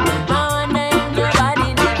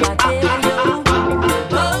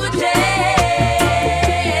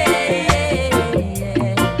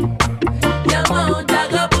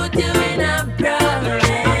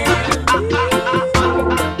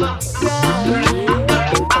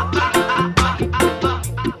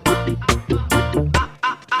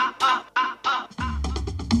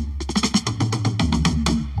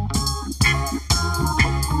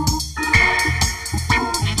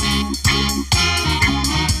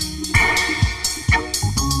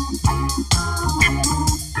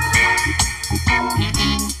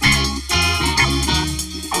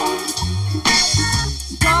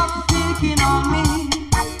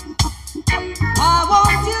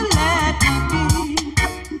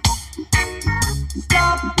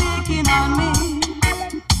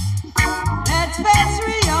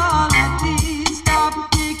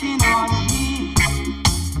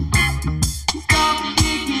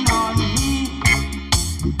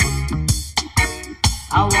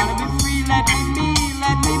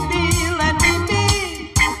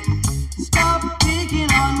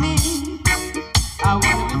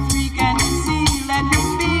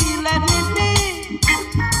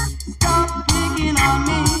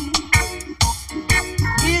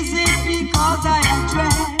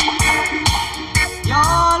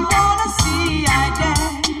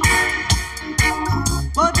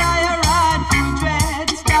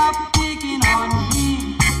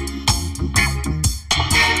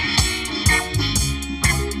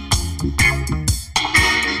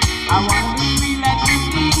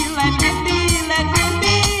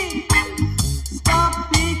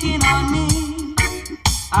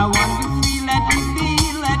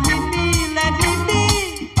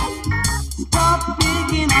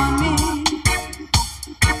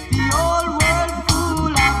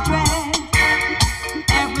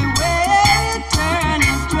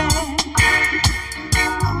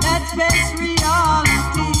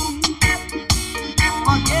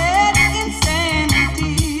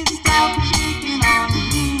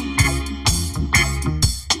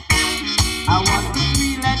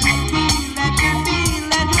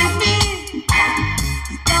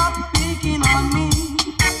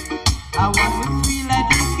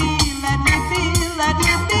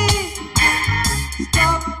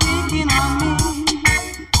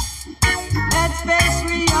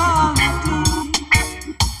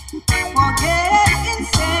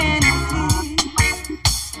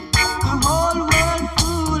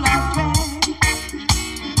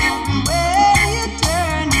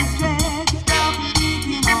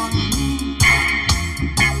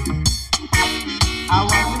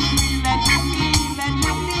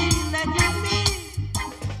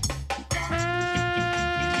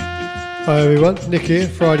 Hi everyone, Nick here,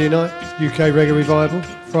 Friday night, UK Reggae Revival,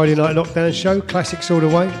 Friday night lockdown show, classics all the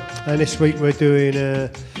way. And this week we're doing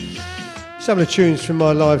some of the tunes from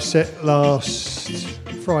my live set last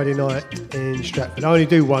Friday night in Stratford. I only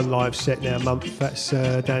do one live set now a month, that's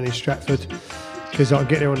down in Stratford, because I can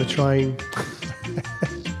get there on the train.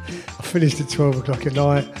 I finished at 12 o'clock at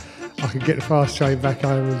night. I can get the fast train back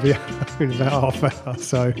home and be home in about half an hour,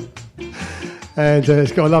 so... And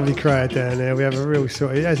it's got a lovely crowd down there. We have a real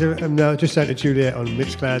sort of, just saying to Juliet on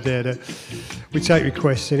Mixcloud there that we take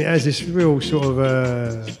requests and it has this real sort of,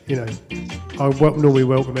 I normally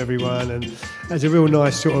welcome everyone and has a real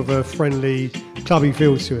nice sort of a friendly, clubby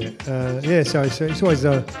feel to it. So it's always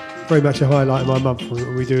very much a highlight of my month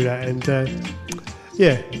when we do that. And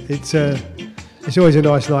it's always a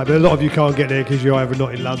nice night, but a lot of you can't get there because you're either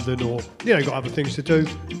not in London or, got other things to do.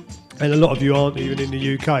 And a lot of you aren't even in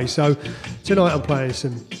the UK. So tonight I'm playing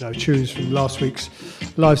some tunes from last week's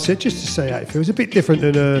live set just to see how it feels. A bit different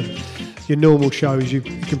than your normal shows. You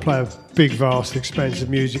can play a big, vast, expansive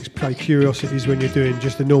music, play curiosities when you're doing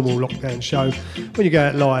just a normal lockdown show. When you go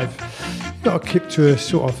out live, you've got to keep to a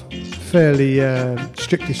sort of fairly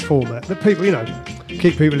strictest format that people,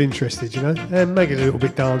 keep people interested, you know, and make it a little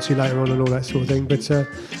bit dancey later on and all that sort of thing. But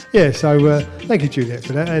yeah, so thank you, Juliet,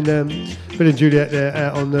 for that. And Bill and Juliet there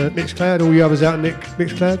out on the Mixcloud, all you others out on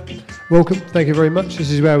Mixcloud, welcome. Thank you very much. This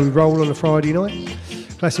is where we roll on a Friday night.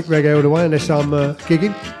 Classic reggae all the way, unless I'm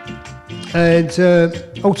gigging. And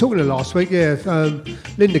I was talking to her last week, yeah.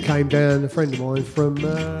 Linda came down, a friend of mine from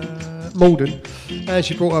Malden, and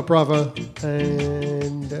she brought her brother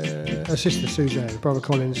and her sister Suzanne, brother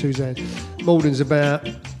Colin and Suzanne. Malden's about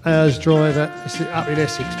an hour's drive, it's up in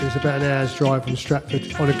Essex, but it's about an hour's drive from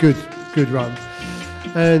Stratford on a good run.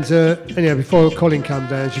 And anyhow, before Colin came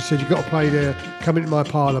down, she said, you've got to play there, come into my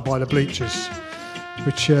parlour by the bleachers,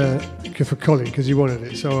 which for Colin, because he wanted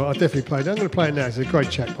it. So I definitely played it. I'm going to play it now. It's a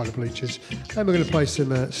great track by the bleachers. And we're going to play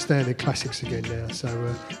some standard classics again now. So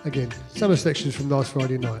again, some of the selections from last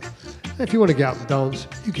Friday night. And if you want to get up and dance,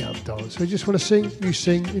 you get up and dance. If you just want to sing, you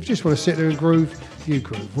sing. If you just want to sit there and groove, you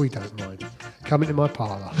groove. We don't mind. Come into my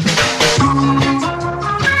parlour.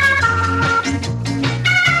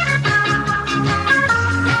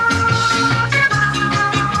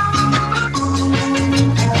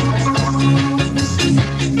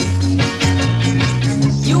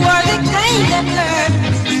 You are the kind of girl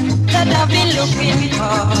that I've been looking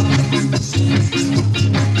for.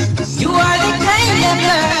 You are the kind of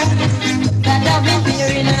girl that I've been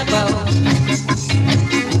hearing about.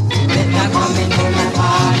 Better come into my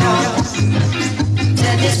parlour.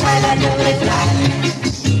 Tell this while I do it live.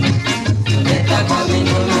 Better come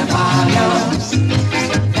into my parlour.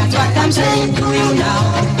 That's what I'm saying to you now.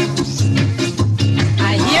 I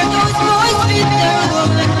hear those boys with their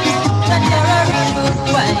woman, that you're a real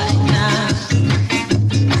wife now.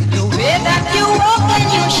 The way that you walk and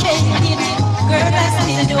you shake it, girl, I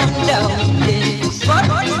still don't doubt it. But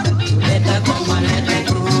you better come on and let me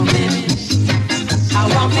prove it. I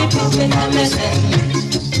want me to prove it to myself.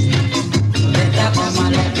 You better come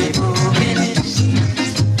on and let me prove it.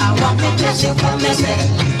 I want me to see for myself.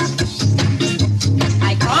 I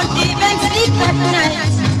can't even sleep at night,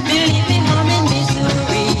 believing I'm in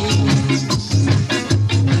misery.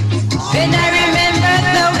 When I remember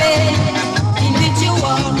the way in which you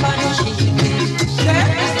walk on sheet, girl,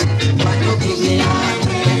 want to give me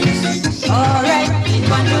honest. Alright, it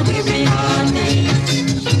want to give me honest.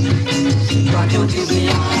 Want to give me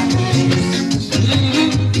honest.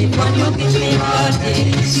 It want to give me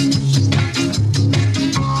honest.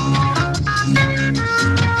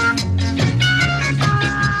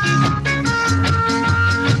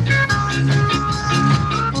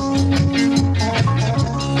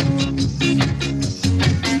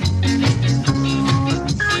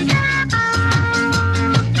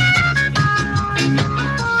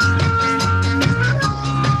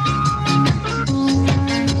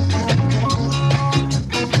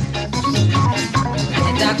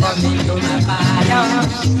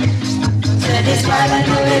 This while I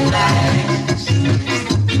do it live.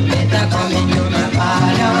 Better come into my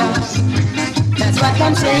parlour. That's what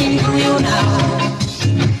I'm saying to you now.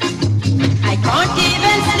 I can't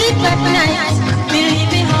even sleep at night,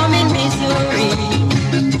 believing I'm in misery.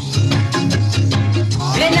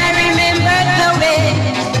 When I remember the way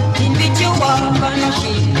in which you walk on a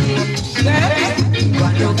sheet, girl, you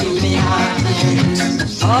want to give me heartache.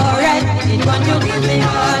 Alright, it want to give me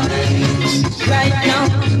heartache. Right now,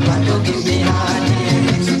 you want to give me heartache.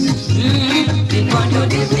 It want to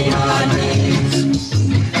give me heartache.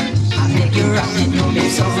 I beg you rock it to me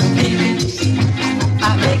something. I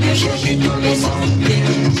beg you shake it to me something.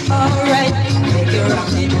 Alright, I beg you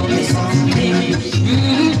rock it to me something.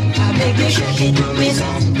 I beg you shake it to me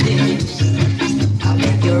something. I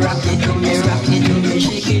beg you rock it to me,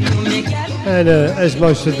 shake it to me. And as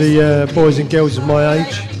most of the boys and girls of my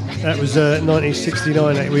age, that was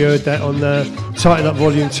 1969 that we heard that on Tighten Up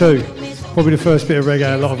Volume 2. Probably the first bit of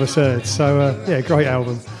reggae a lot of us heard. So yeah, great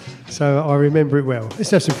album. So I remember it well.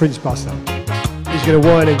 Let's have some Prince Buster. He's going to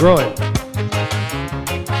whine and grind.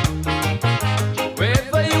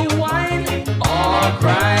 Whether you whine or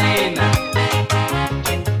grind,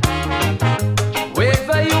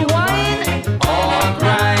 whether you whine or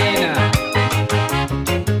grind,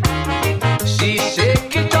 she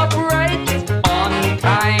shake it up right on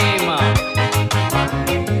time.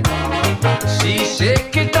 She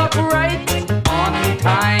shake it up right on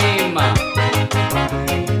time.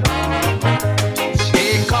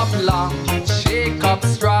 Shake up long, shake up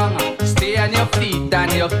strong. Stay on your feet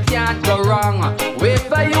and you can't go wrong.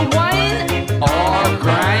 Whether you whine or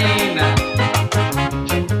grind.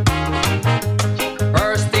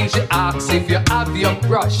 First things you ask if you have your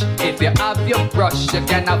brush. If you have your brush, you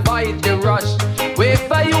can avoid the rush.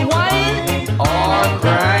 Whether you whine or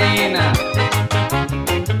grind.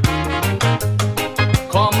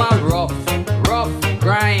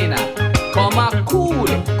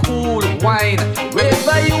 wine,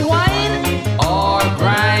 whether you whine or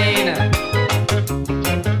grind.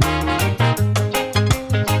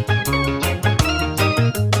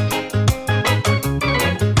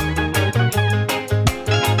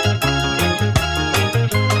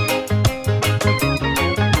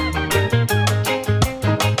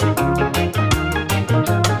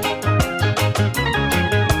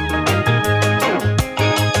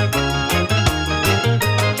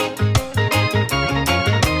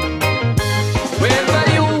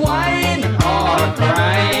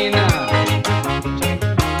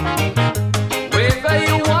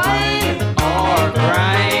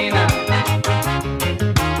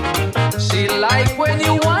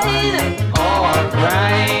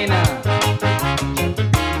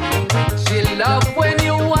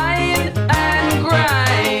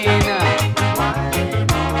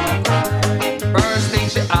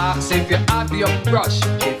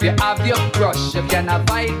 If you have your brush, you can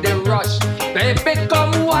avoid the rush. Baby,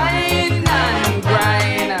 come wine and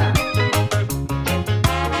grind.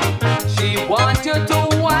 She wants you to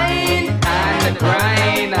wine and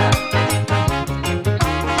grind.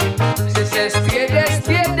 She says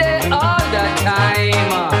stay there all the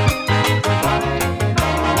time.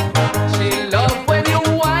 She loves when you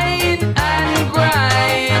wine and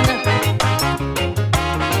grind.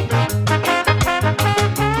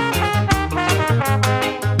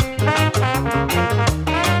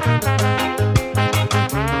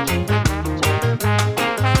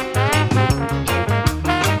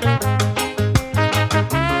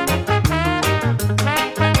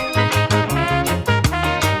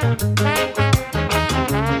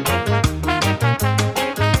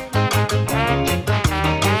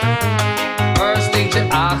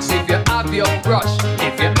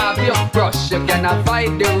 You can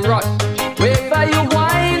avoid the rush, whether you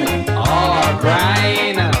whine or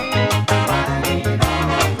grind.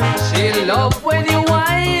 She love when you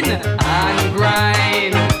whine and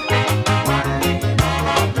grind.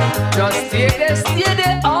 Just stay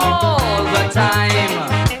there all the time.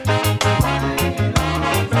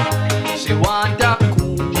 She want a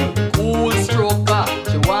cool stroker.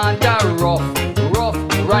 She want a rough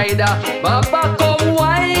rider. Baba, come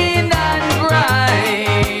whine and grind.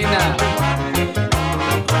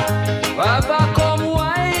 Baba, come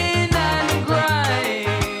wine and grind.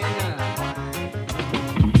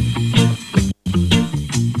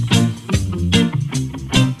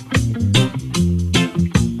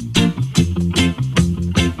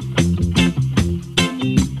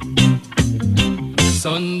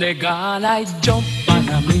 Sunday gone, I jump on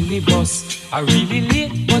a minibus. I really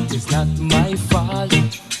late, but it's not my fault.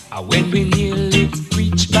 When we nearly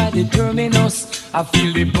reach by the terminus, I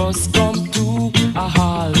feel the bus come to a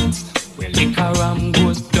halt. Well, liquor ram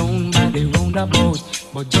goes down by the roundabout,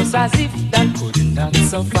 but just as if that could not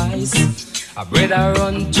suffice, I better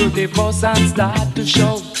run to the bus and start to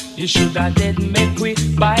shout. You should have dead make we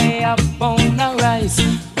buy a pound of rice.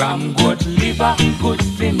 Ram good liver, good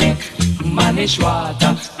fi make manish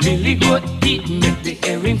water. Really good eat, make the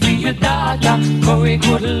herring for your daughter. Curry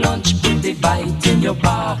good lunch, put the bite in your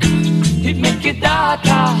back. It make your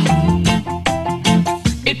daughter,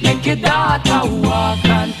 it make your daughter walk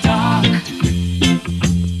and talk.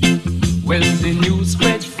 Well, the news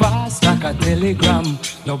spread fast like a telegram.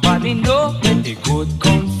 Nobody know where the good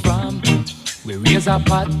come from. We raise a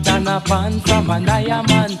pot and a pan from an iron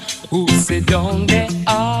man who sit down there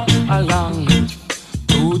all along.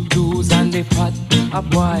 2 twos and the pot a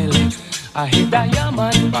boil. I hit a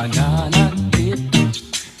yaman banana dip.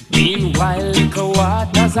 Meanwhile, liquor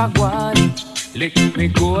waters a gone. Lick me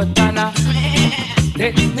goat and a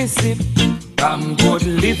take me sip. Come good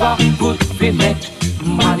liver, good fi make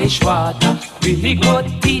manish water. Really good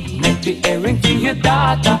teeth, make the herring for your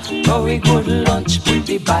daughter. Very good lunch, put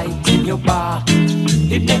the bite in your bar.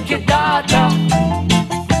 It make your daughter,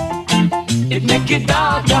 it make your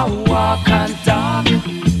daughter walk and talk.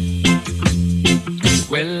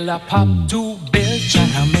 Well, I pop 2 belch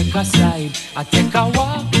and I make a slide. I take a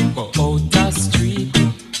walk, go out the street.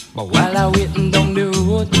 But while I waiting down the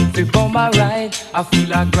road for my ride, I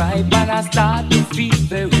feel a gripe and I start to feel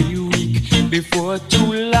very weak. Before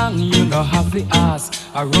too long, you know have to ask.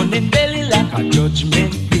 I run in belly like a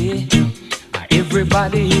judgment day.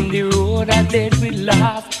 Everybody in the road I dead with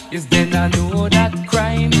laugh. Is then I know that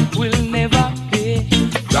crime will never pay.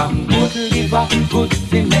 Ram good liver, good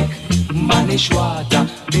to make manish water.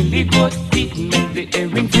 Really good teeth, make the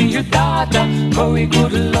herring for your daughter. Very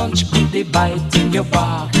good lunch, put the bite in your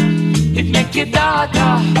bar. It make your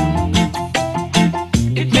daughter,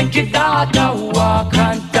 it make your daughter walk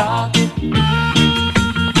and talk.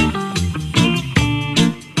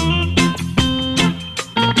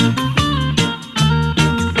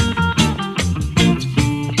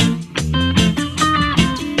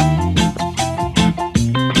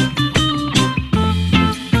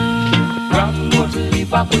 gram goat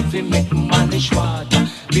liver with the make manish water.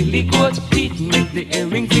 Billy goat teeth make the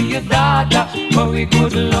earring for your daughter. Curry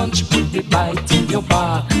good lunch put the bite in your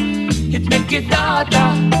back. It make your daughter.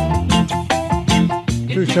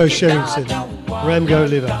 Crusoe Sherrington, Ramgo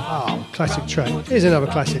Liver. Oh, classic track. Here's another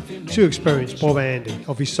classic. To Experience, Bob Andy,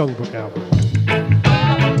 off his Songbook album.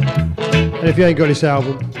 And if you ain't got this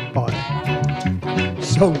album, buy it.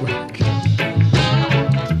 Songbook.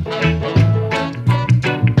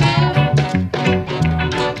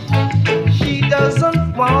 She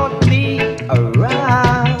doesn't want me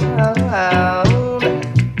around.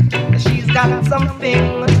 She's got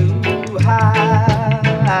something to hide.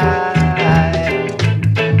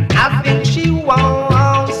 I think she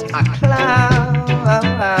wants a clown,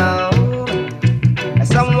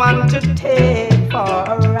 someone to take for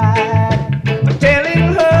a ride. I'm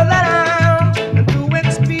telling her that I'm too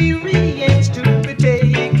experienced to be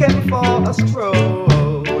taken for a stroll.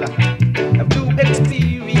 I'm too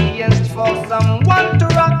experienced for someone to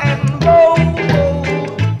rock and roll.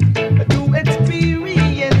 Too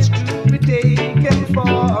experienced to be taken for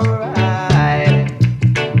a ride.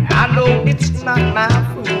 I know it's not my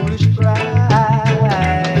foolish pride.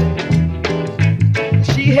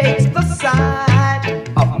 She hates the sight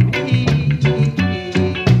of me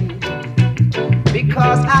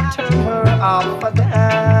because I turn her off or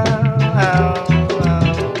down.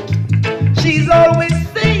 She's always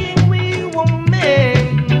saying we were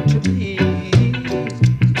meant to be.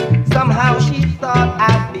 Somehow she thought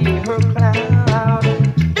I'd be her clown.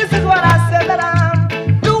 This is what I said, that I'm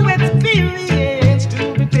too experienced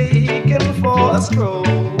to be taken for a stroll.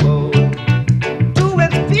 Too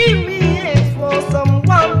experienced for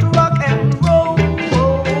someone to rock and roll.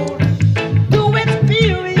 Too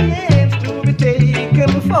experienced to be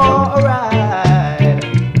taken for a ride.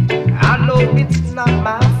 I know it's not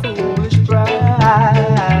my foolish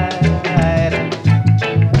pride.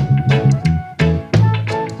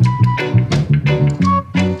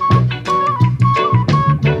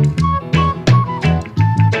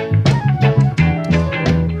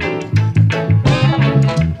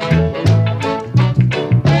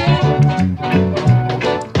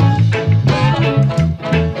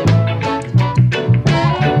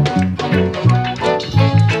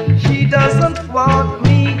 She doesn't want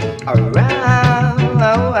me around.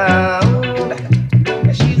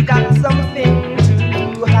 She's got something to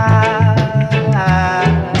hide.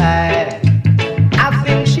 I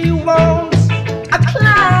think she wants a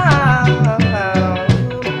clown,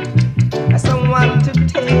 someone to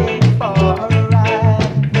take for a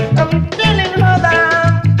ride. I'm telling her that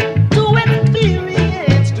I'm too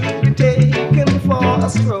experienced to be taken for a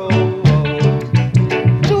stroll.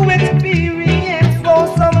 Too experienced for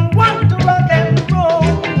someone to rock and roll.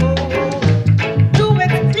 Too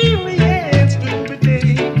experienced to be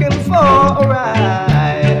taken for a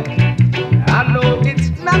ride. I know it's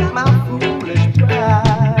not my foolish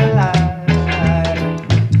pride.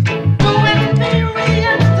 Too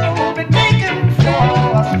experienced to be taken for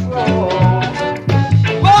a stroll.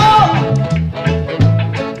 Whoa!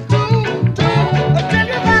 I tell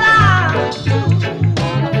you that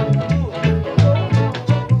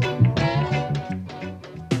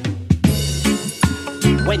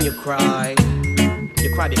When you cry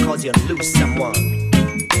because you lose someone,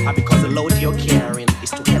 or because the load you're carrying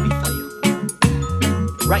is too heavy for you.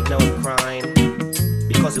 Right now I'm crying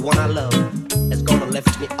because the one I love has gone and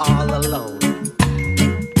left me all alone.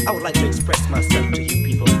 I would like to express myself to you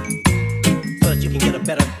people so that you can get a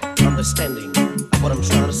better understanding of what I'm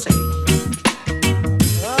trying to say.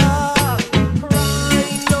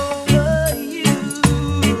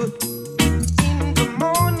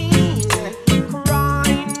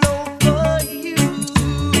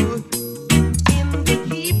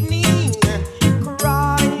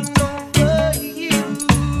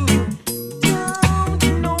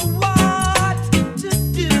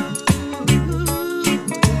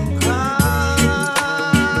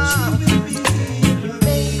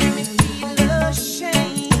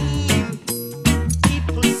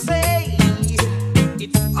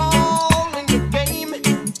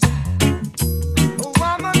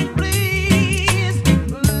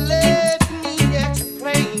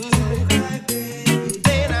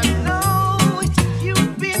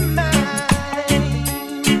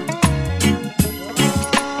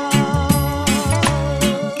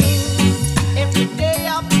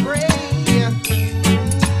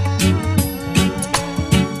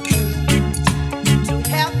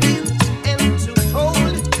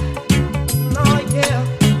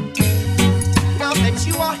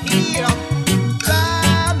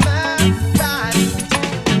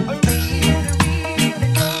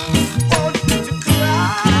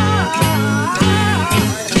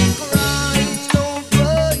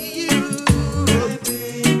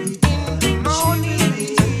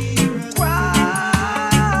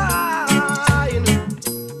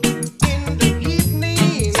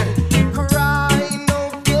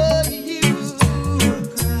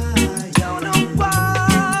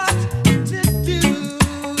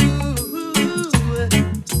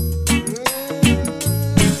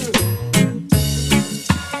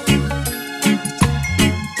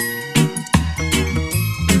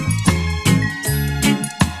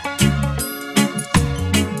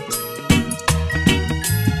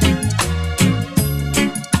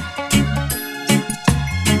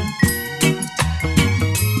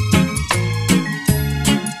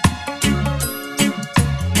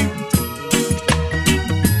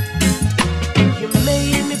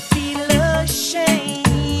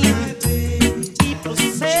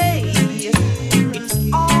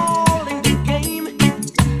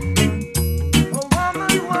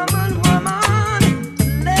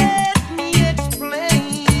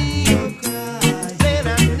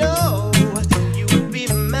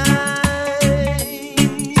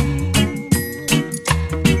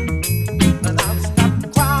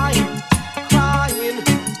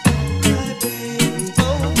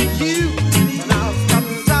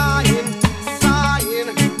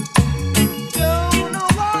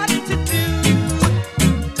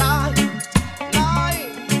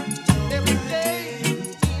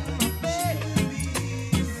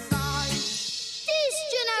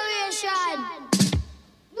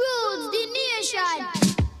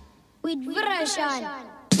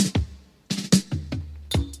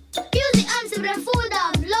 with a food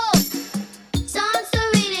of love. Songs to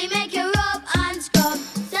really make you rub and scrub.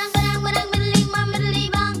 Dang, bang, bang, biddly, bang,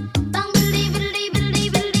 biddly, bang. Bang, biddly, biddly, biddly,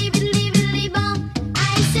 biddly, biddly, biddly, bang. I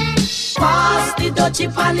say, pass the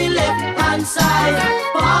dutchie on the left hand side.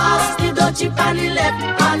 Pass the dutchie on the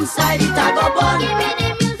left hand side. It a go bun. give me the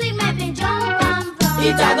music, make me jump and from.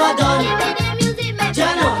 It a go done. Give me the music, make me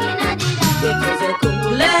Jano. looking at the dance. It was a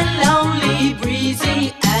cool and lonely,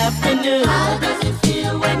 breezy afternoon. How does it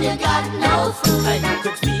feel when you got no food? I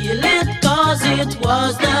could feel it cause it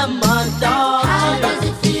was the month of How June. does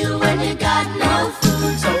it feel when you got no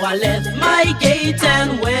food? So I left my gate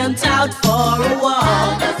and went out for a How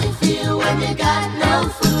walk. does it feel when you got no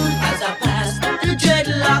food? As I passed the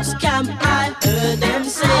dreadlocks camp, I heard them How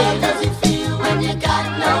say, does it feel when you got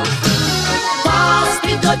no food? pass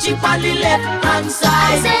the dutchie on the left hand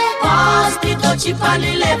side. Pass the dutchie on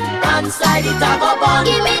the left hand side. It a go bun.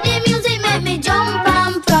 Give me the music, make me jump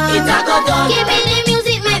and from. It a go done. Give me the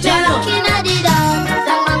music, make me Jano. looking at the dance.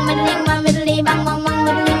 Bang, bang, biddly, bang, biddly, bang, bang, bang,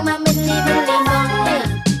 biddly, bang, biddly, biddly,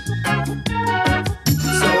 bang.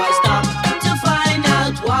 So I stopped to find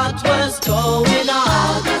out what was going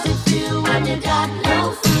How on. does it feel when you got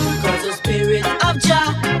no food? Cause the spirit of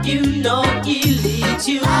Jah, you know he leads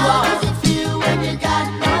you How on. does it feel when you got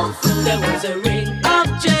no food? There was a ring of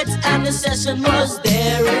jets and the session was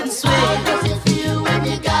there in How swing. does it feel when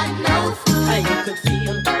you got no food? And you could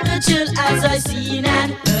feel the chill as I seen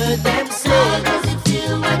and heard them How say, does it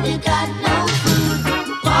feel when you got no food?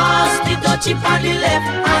 pass the dutchie on the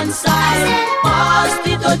left hand side. Pass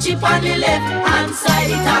the dutchie on the left hand side.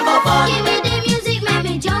 It a go bun. Give me the music, make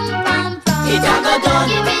me jump and from. It a go done.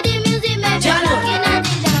 Give me the music, make me Jano. looking at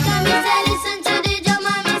the dance. Me say listen to the drum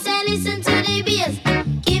and me say listen to the bass.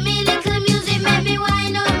 Give me little music, make me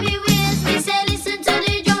wind up me waist. Me say listen to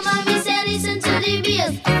the drum and me say listen to the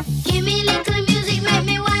bass. Give me little music, make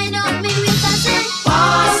me wind up me waist. I say,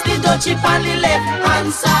 Pass the dutchie on the left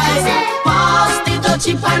hand side. Pass the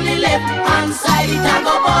dutchie on the left hand side. It a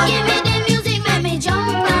go bun. give me the music, make me jump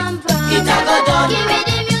and from. It a go done. Give me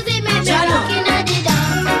the music, make me Jano. looking at the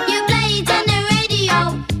dance. You play it on the radio,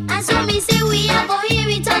 and so me say we a go hear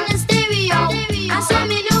it on the stereo. And so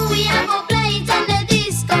me know we a go play it on the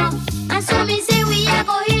disco. And so me say we a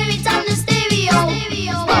go hear it on the stereo.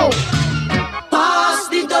 Pass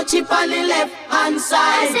the dutchie on the left hand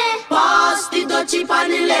side. Pass the dutchie on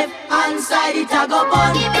the left hand side. It a go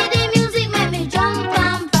bun. Give me the music, make me jump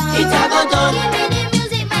and from. It a go done. Give me the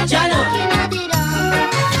music, make me Jano. looking at the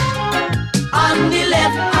dance. On the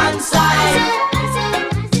left hand side.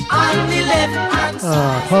 On the left hand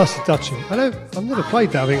side. Pass the dutchie. I've never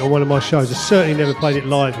played that, I think, on one of my shows. I certainly never played it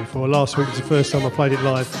live before. Last week was the first time I played it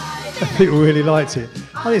live. People really liked it.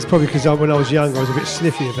 I think it's probably because when I was younger, I was a bit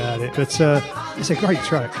sniffy about it. But it's a great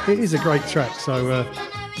track. It is a great track. So,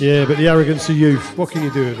 yeah, but the arrogance of youth, what can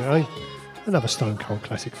you do with it, eh? Another Stone Cold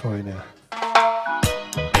classic for you now.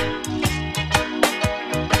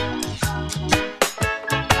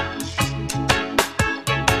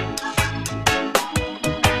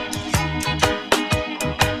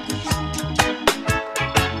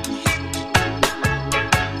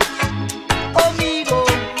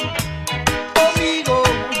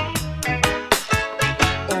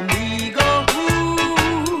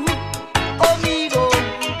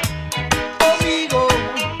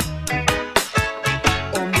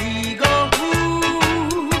 Amigo,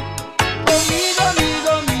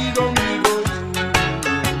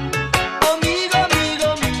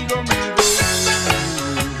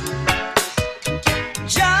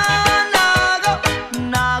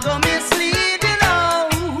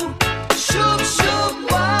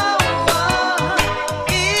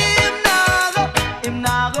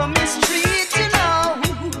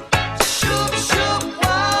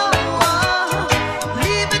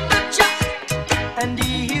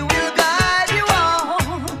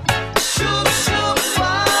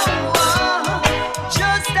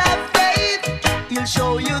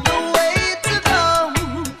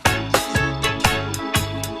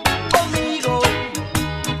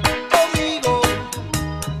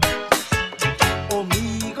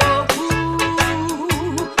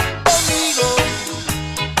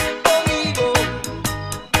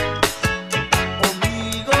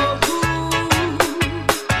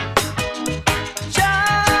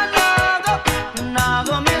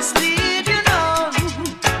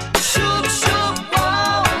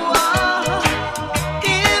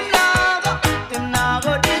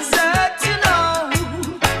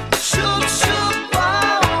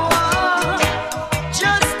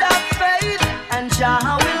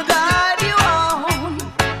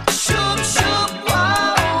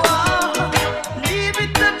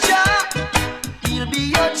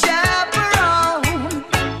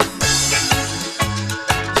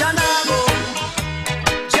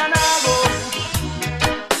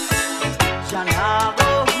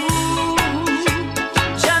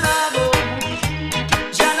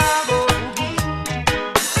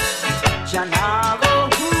 Janago,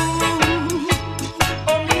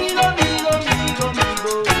 amigo, amigo, amigo,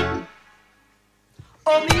 amigo,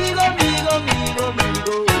 amigo, amigo, amigo,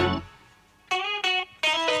 amigo.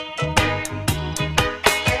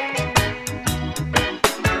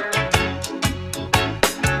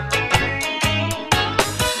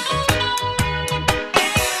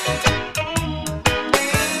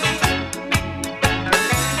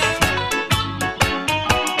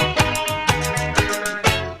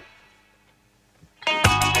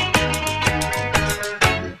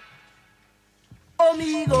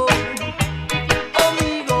 Amigo, amigo,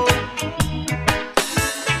 amigo,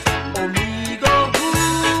 amigo, amigo,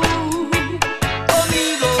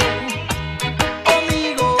 amigo,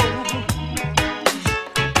 amigo,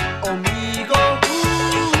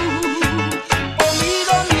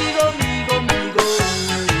 amigo, amigo, amigo,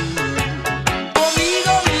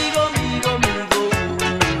 amigo, amigo, amigo,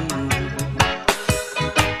 amigo.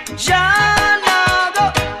 Ya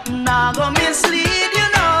nago mislead you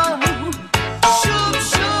know. Shoop,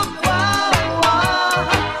 shoop, wow, wow.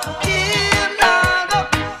 Give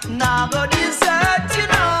nago desert, you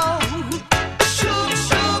know. Shoop,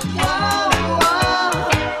 shoop, wow, wow.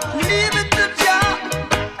 Leave it to Jah,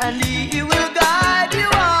 and He will guide you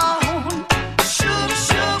on. Shoop,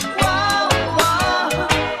 shoop, wow, wow.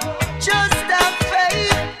 Just have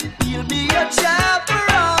faith, He'll be your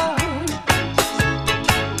chaperone.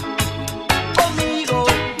 Amigo,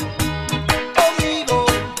 amigo.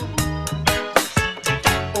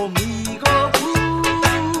 Amigo,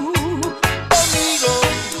 amigo,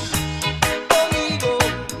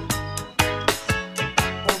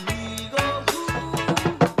 amigo,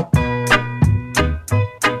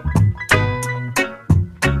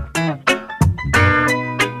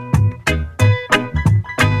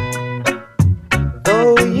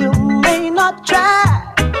 though you may not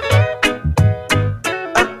drive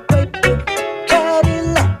a great big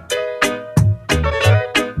Cadillac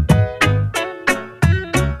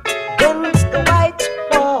against the white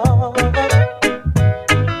wall,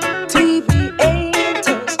 TV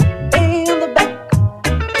angels in the back.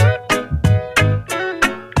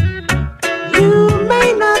 You may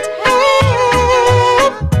not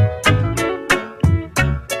have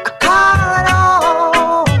a car at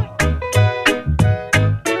all.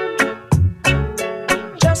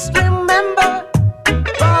 Just remember,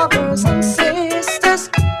 brothers and sisters,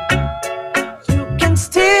 you can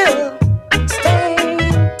still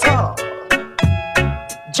stand tall.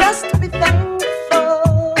 Just be thankful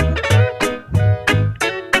for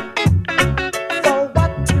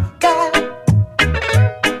what you've got.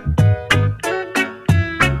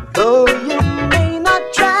 Though you may not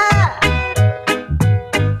drive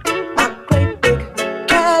a great big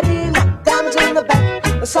Cadillac, diamonds in the back,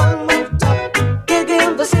 the sun moved up,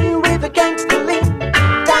 digging the scene with a gangster lean.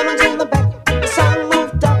 Diamonds in the back, the sun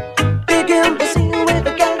moved up, digging the scene with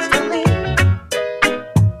a gangster lean.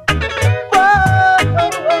 Whoa,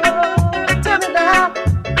 tell me now.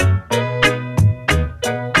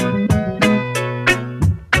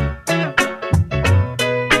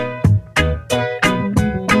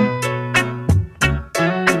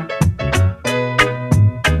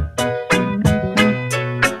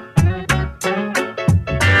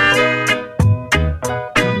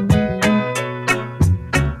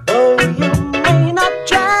 Though you may not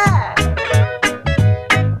drive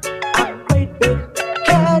a great big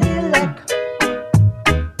Cadillac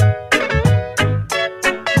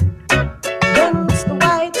against the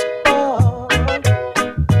white wall,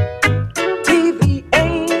 TV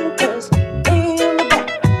angels in the back.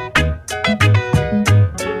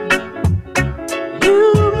 You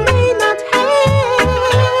may not have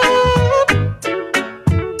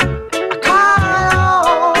a car at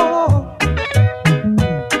all.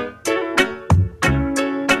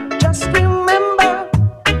 Just remember,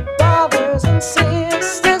 brothers and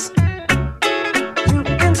sisters, you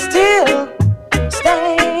can still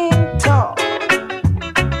stand tall.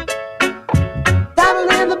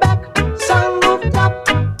 Diamond in the back, sun moved up,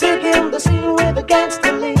 digging the scene with a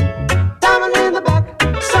gangster lean. Diamond in the back,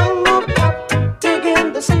 sun moved up,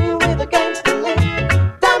 digging the scene with a gangster lean.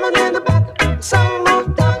 Diamond in the back, sun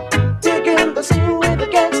moved up, digging the scene with a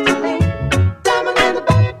gangster lean. Diamond in the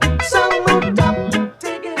back, sun moved up,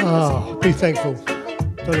 digging the Oh, be thankful.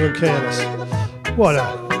 Donovan Careless.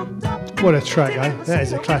 What a track, eh? That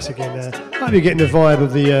is a classic in there. Hope you're getting the vibe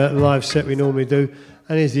of the live set we normally do.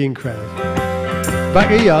 And here's the in crowd.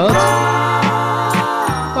 Back at yard.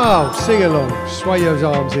 Oh, sing along. Sway those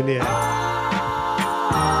arms in the air.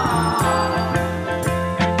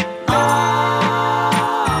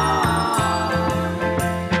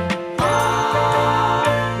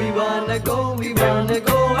 We wanna go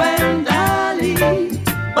and dance.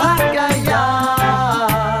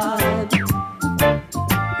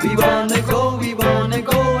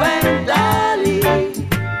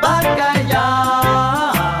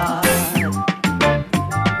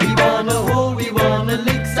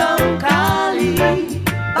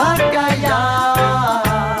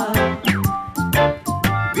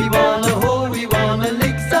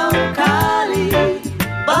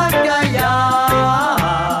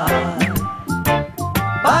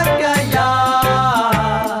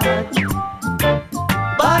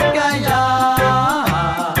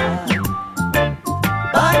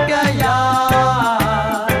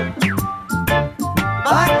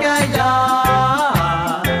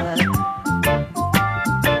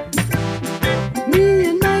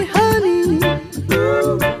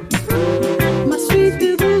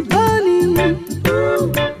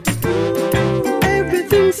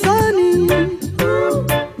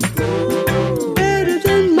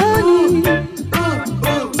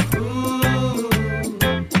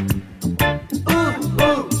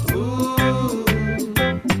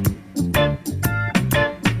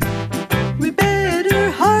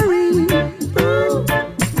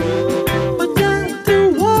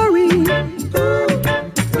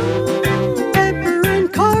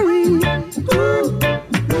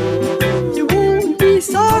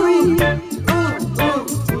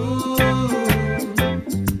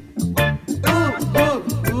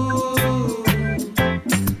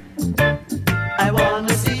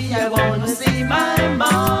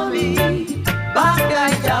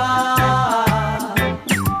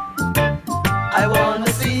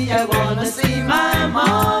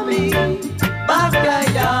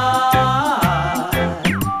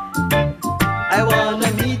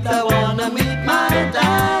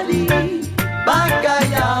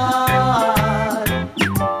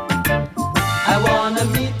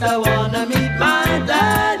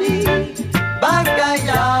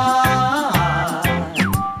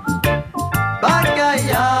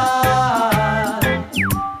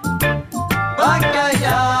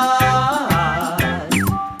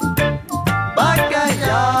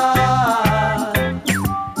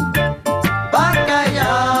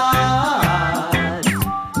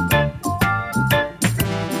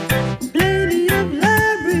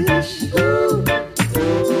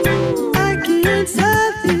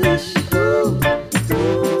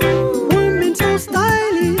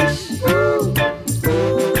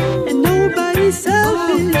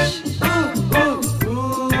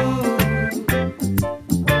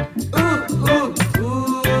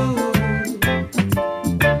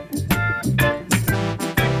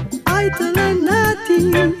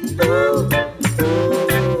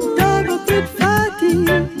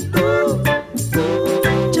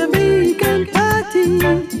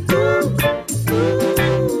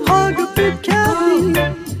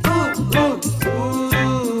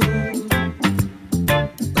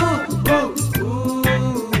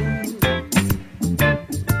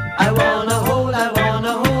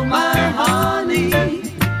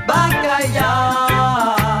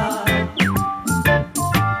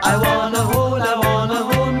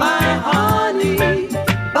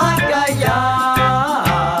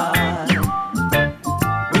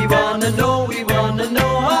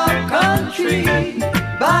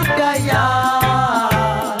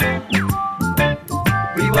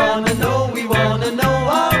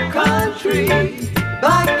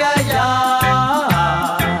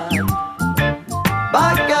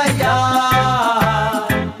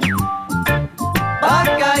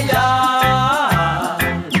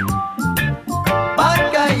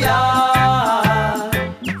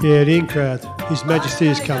 Yeah, the In Crowd. His Majesty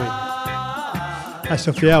is Coming. That's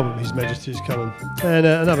off the album, His Majesty is Coming. And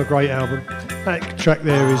another great album. That track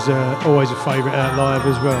there is always a favourite out live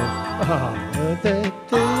as well.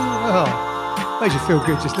 Makes you feel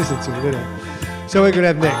good just listening to it, doesn't it? So we're going to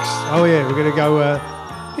have next. Oh yeah, we're going to go a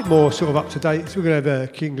bit more sort of up to date. So we're going to have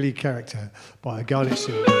a Kingly Character by Garnet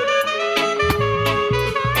Silver.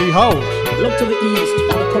 Behold. Look to the east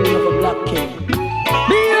for the coming of a black king.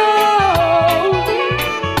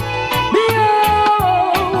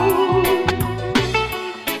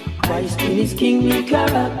 Christ in his kingly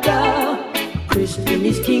character, Christ in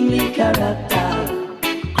his kingly character,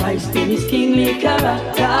 Christ in his kingly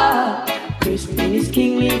character, Christ in his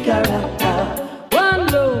kingly character. One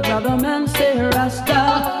low brother man say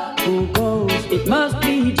Rasta, who goes it must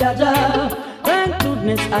be Jaja. Thank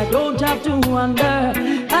goodness I don't have to wonder,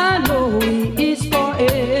 I know he is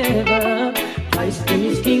forever. Christ in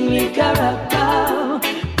his kingly character,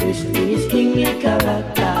 Christ in his kingly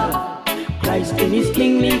character, Christ in his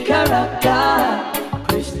kingly character,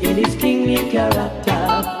 Christ in his kingly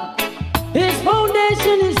character. His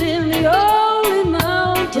foundation is in the holy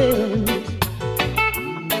mountains.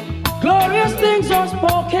 Glorious things are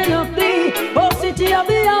spoken of thee, O city of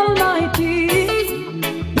the Almighty.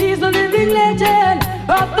 He's the living legend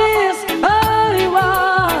of this Iowa,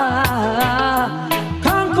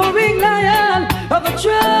 conquering lion of the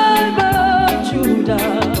tribe of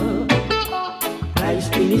Judah.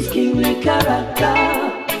 Christ in his kingly character,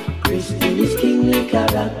 Christ in his kingly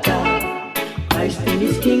character, Christ in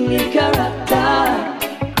his kingly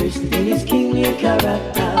character,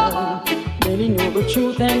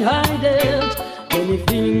 truth and hide it. Many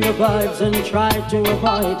feel the vibes and try to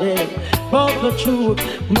avoid it, but the truth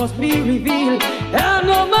must be revealed. And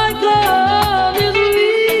oh my God is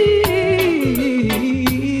real.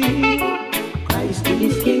 Christ in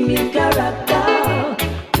his kingly character.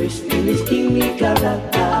 Christ in his kingly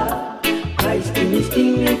character. Christ in his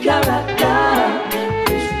kingly character.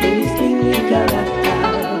 Christ in his kingly character.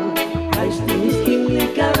 Christ in his kingly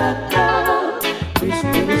character. Christ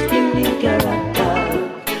in his kingly character.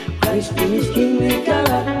 Christ in his kingly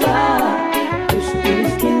character. Christ in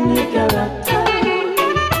his kingly character.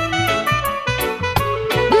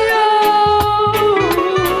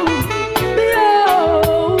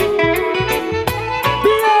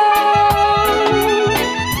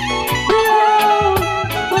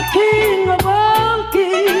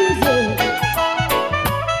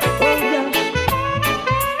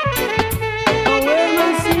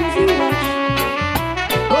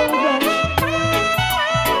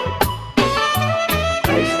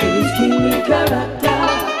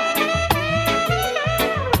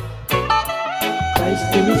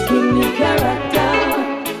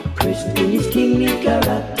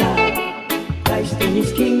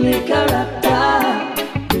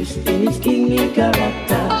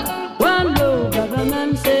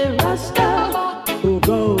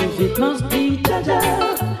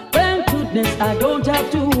 I don't have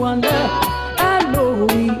to wonder, I know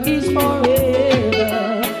he is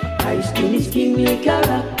forever. Christ in his kingly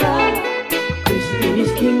character. Christ in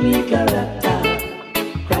his kingly character.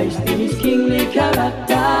 Christ in his kingly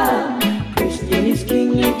character. Christ in his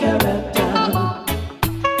kingly character.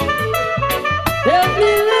 Help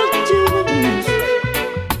me look to the east.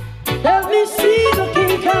 Help me see the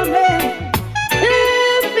king coming.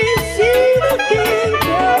 Help me see the king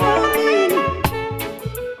coming.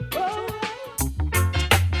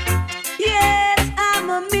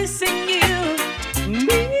 Missing you,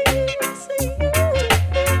 missing you.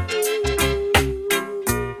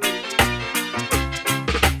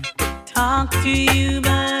 Talk to you,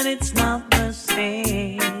 but it's not the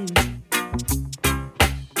same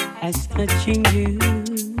as touching you.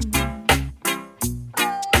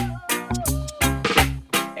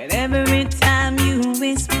 And every time you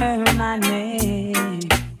whisper my name,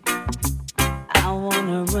 I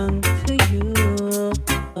wanna run to you.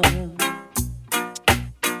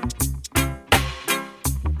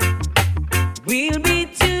 We'll be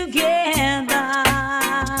together,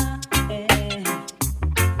 yeah.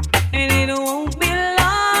 And it won't be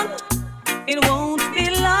long, it won't be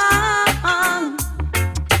long,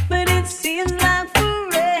 but it seems like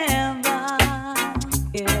forever,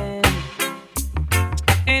 yeah.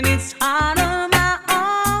 And it's hard on my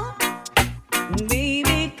own,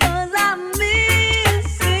 baby, 'cause I'm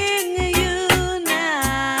missing you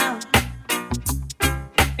now,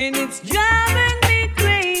 and it's driving me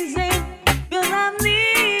crazy. I'm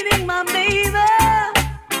needing my baby.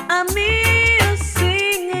 I'm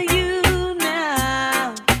missing you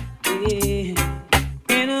now. Yeah.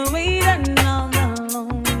 In a way that I'm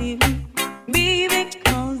lonely, baby,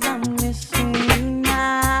 'cause I'm missing you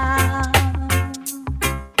now.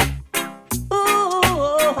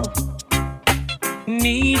 Ooh,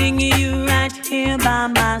 needing you right here by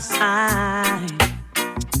my side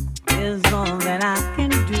is all that I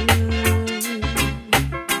can do.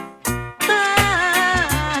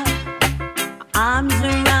 Arms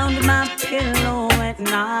around my pillow at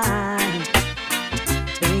night,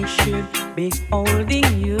 they should be holding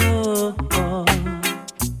you.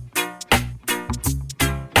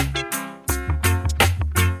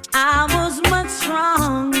 I was much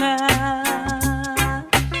stronger.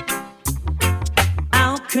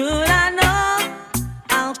 How could I know?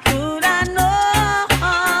 How could I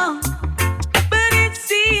know? But it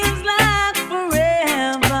seems like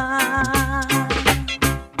forever.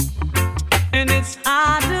 And it's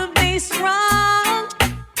hard to be strong,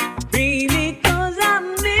 baby, 'cause I'm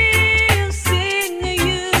missing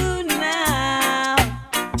you now.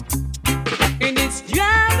 And it's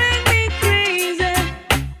driving me crazy.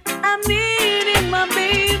 I'm needing my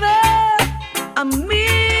baby. I'm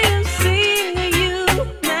missing you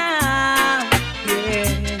now. Yeah.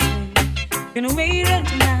 Gonna wait right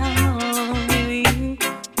now,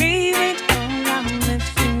 baby, 'cause I'm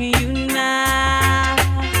missing you now.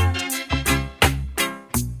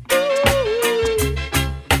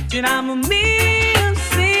 And I'm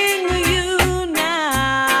missing you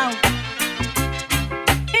now,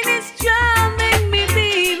 and it's driving me,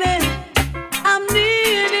 baby. I'm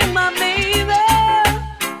needing my baby.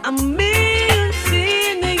 I'm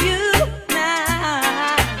missing you now.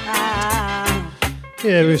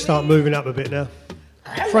 Yeah, we'll start moving up a bit now.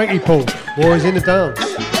 Frankie Paul, War is in the Dance.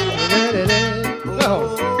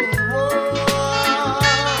 Oh.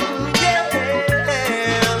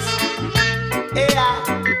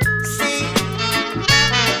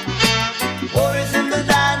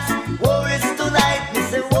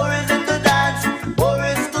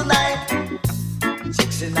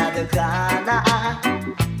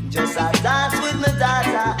 Just a dance with my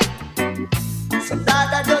daughter. Some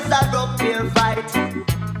daughter just a broke beer fight.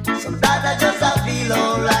 Some daughter just a feel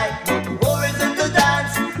alright. But war is in the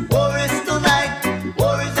dance, war is tonight.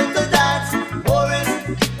 War is in the dance, war is.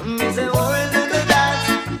 Me say war is in the dance,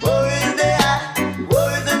 war is there.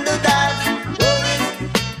 War is in the dance, war is.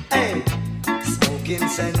 Hey, smoking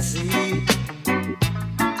sensei.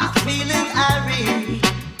 I'm feeling irate.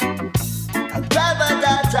 I grab a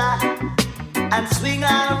daughter and swing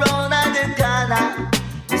around at the corner.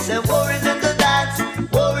 We say war is in the dance,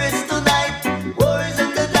 war is tonight. War is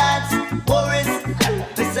in the dance, war is.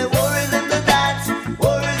 We say war is in the dance,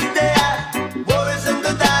 war is there. War is in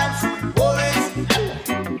the dance, war is.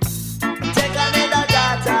 Take another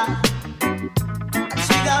daughter and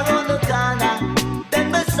swing around the corner. Then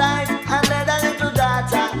beside another little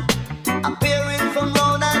daughter appearing from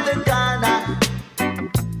round at the corner.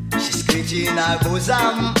 She's screeching her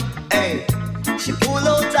bosom, hey. She pull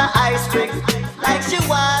out her ice pick like she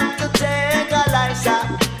want to take a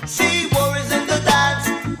license. See, war is in the dance,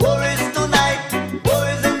 war is tonight. War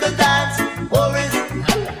is in the dance, war is.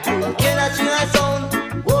 Volcano string a sound,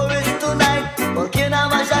 war is tonight. Volcano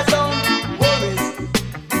mash a sound, war is.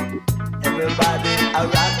 Everybody a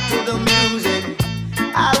rock to the music.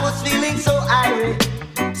 I was feeling so irate,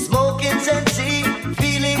 smoking sensei,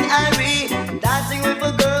 feeling irate, dancing with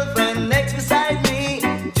a girlfriend next beside me.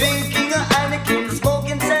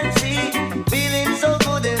 Smoking sensei, feeling so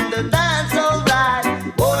good in the dance, alright.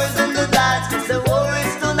 War is in the dance, it's a war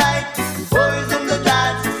is tonight. War is in the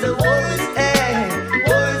dance, it's a war is, hey.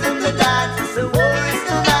 War is in the dance, it's a war is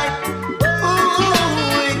tonight.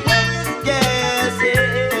 Ooh, yes,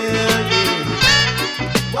 yeah.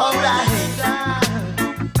 Alright,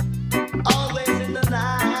 always in the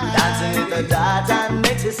night. Dancing with the daughter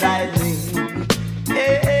next beside me.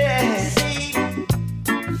 Yeah, see,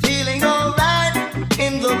 feeling alright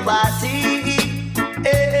in the party,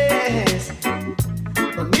 yes.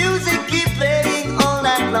 The music keep playing all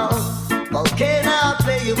night long. Volcano,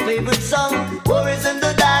 play your favorite song. War is in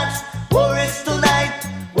the dance, war is tonight.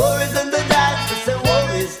 War is in the dance, it's a war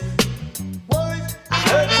is. War is. I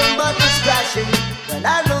heard somebody scratching. When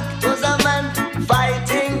I looked, it was a man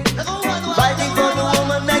fighting, fighting for the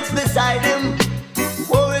woman next beside him.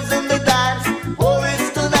 War is in the dance, war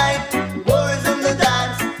is tonight. War is in the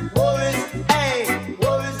dance, war is.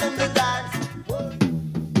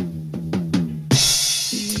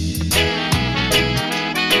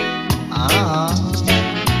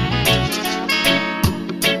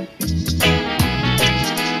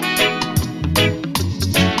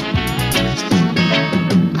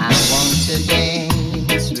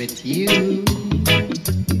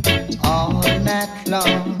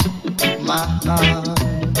 long. My heart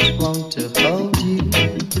wants to hold you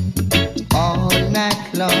all night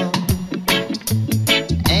long.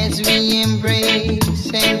 As we embrace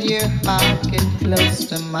and your heart get close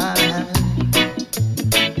to mine,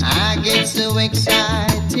 I get so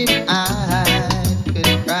excited I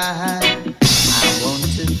could cry. I want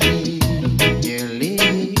to feel your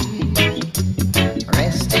lips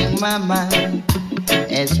resting my mind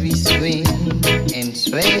as we swing and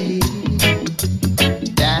sway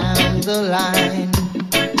down the line.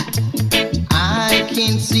 I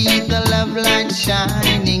can see the love light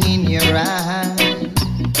shining in your eyes.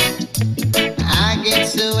 I get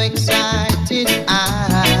so excited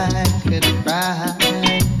I could cry.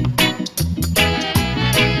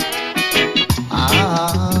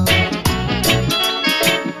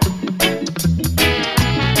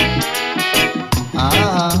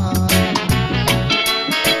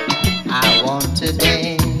 I want to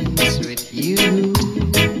dance with you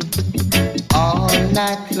all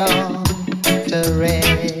night long.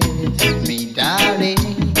 Caress me, darling,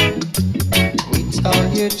 with all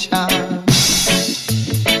your charm.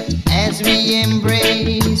 As we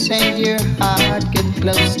embrace and your heart get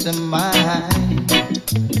close to mine,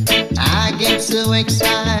 I get so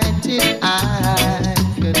excited I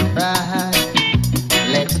could cry.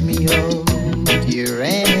 Let me hold your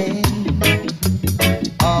hand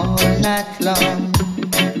all night long.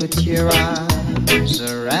 Put your arms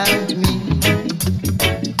around me,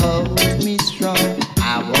 hold me strong.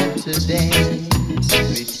 I want to dance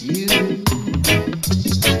with you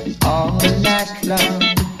all night long.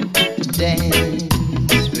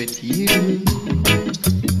 Dance with you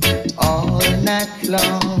all night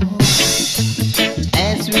long.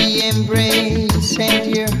 As we embrace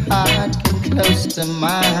and your heart get close to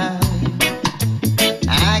mine,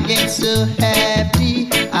 I get so happy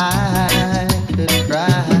I could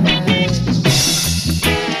cry.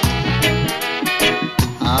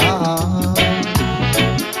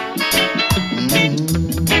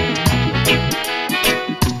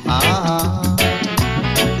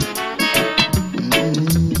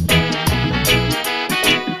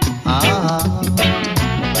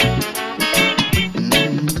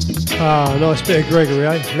 Nice bit of Gregory,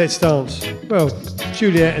 eh? Let's dance. Well,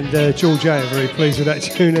 Juliet and George A are very pleased with that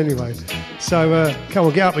tune anyway. So come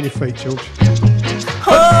on, get up on your feet, George.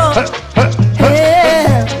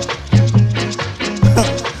 Yeah.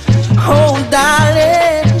 Oh,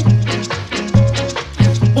 darling.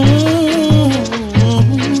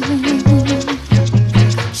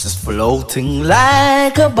 She's floating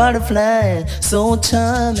like a butterfly, so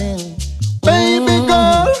charming. Baby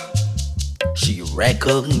girl. She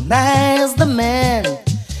recognized the man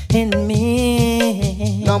in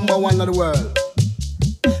me. Number one of the world.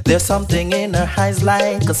 There's something in her eyes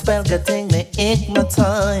like a spell getting me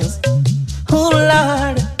hypnotized. Oh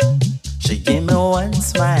Lord, she gave me one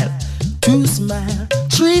smile, two smile,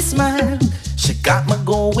 three smile. She got me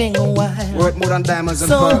going wild. Worth more than diamonds and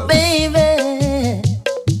so pearls. Baby,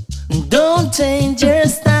 don't change your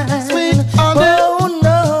style. Sweet honey. Oh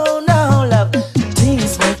no, no love.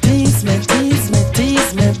 Tease me, tease me, tease me,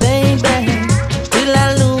 tease me, baby, till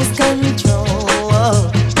I lose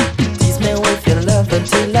control. Tease me with your love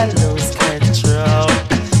until I lose control.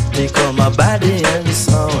 Become my body and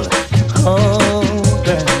soul. Oh,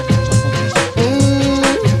 girl.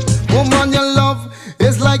 Woman, your love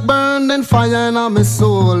is like burning fire in my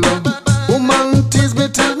soul. Woman, tease me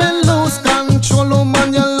till me lose control.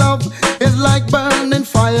 Woman, your love is like burning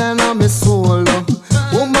fire in my soul.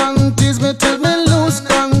 Woman, tease me till me lose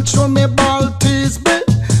control. Me ball tease me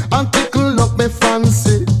and tickle up me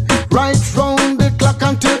fancy. Right round the clock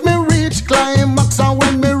until me reach climax. And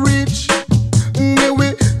when me reach, me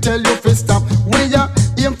we tell you fi stop. We are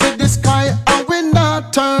aim for the sky and we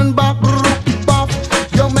not turn back.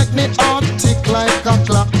 You make me heart tick like a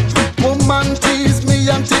clock. Woman, tease me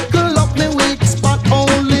and tickle up me weak spot.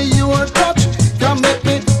 Only your touch can make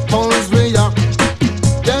me pulse react.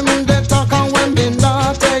 Them they talk and when me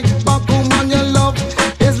not take back. Woman, your love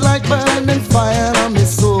is like burning fire on me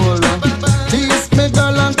soul. Tease me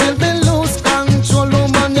girl until me lose control.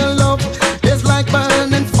 Woman, your love is like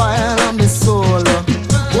burning fire on me soul.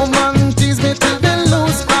 Woman, tease me till me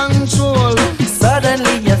lose control.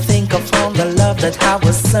 Suddenly you think I found the love that I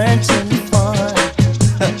was searching for.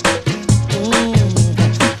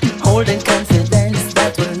 Holding confidence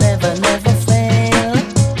that will never, never fail.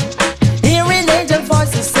 Hearing angel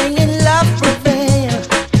voices singing love prevail.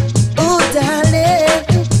 Ooh, darling.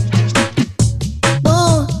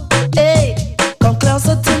 Ooh, hey, come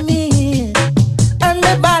closer to me. And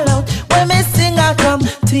me ball out when me sing I come.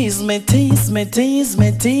 Tease me, tease me, tease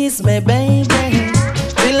me, tease me, baby,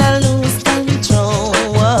 till I lose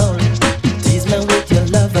control. Tease me with your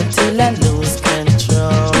love until I lose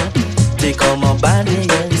control. Take all my body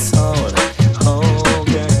and soul. Oh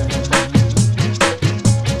girl.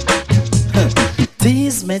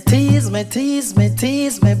 Tease me, tease me, tease me,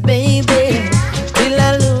 tease me, baby, till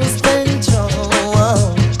I lose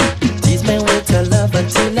control. Tease me with your love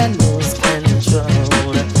until I lose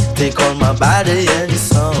control. Take all my body and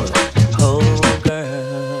soul. Oh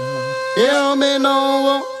girl. Hear me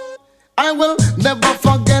now, I will never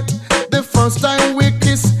forget the first time we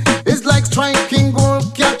kiss. It's like striking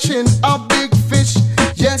gold, catching a big fish.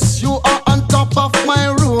 Yes, you are on top of my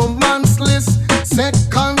romance list.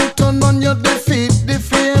 Second to none, you defeat the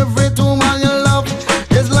favorite woman. Your love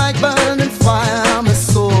is like burning fire on my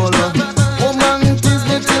soul. Woman, tease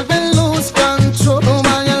me till we lose control.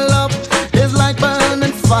 Woman, your love is like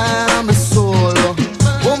burning fire on my soul.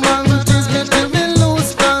 Woman, tease me till we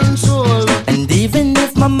lose control. And even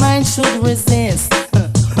if my mind should resist,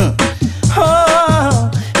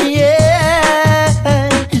 oh yeah,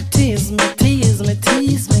 tease me, tease me,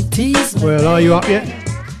 tease me, tease me. Well, are you up yet?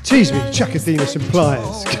 Tease me, Chuckademus and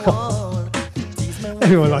Pliers. Come on.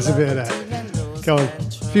 Everyone likes a bit of that. Go on. A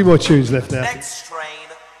few more tunes left now. Next train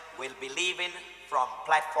will be leaving from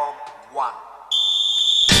platform 1.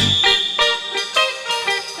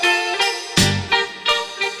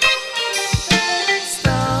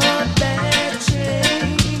 Start that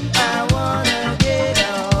train, I wanna get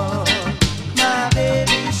on. My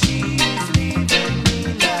baby, she's leaving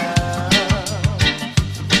me now.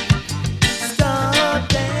 Start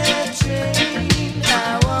that train,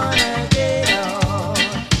 I wanna get on.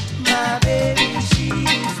 My baby,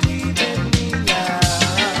 she's leaving me now.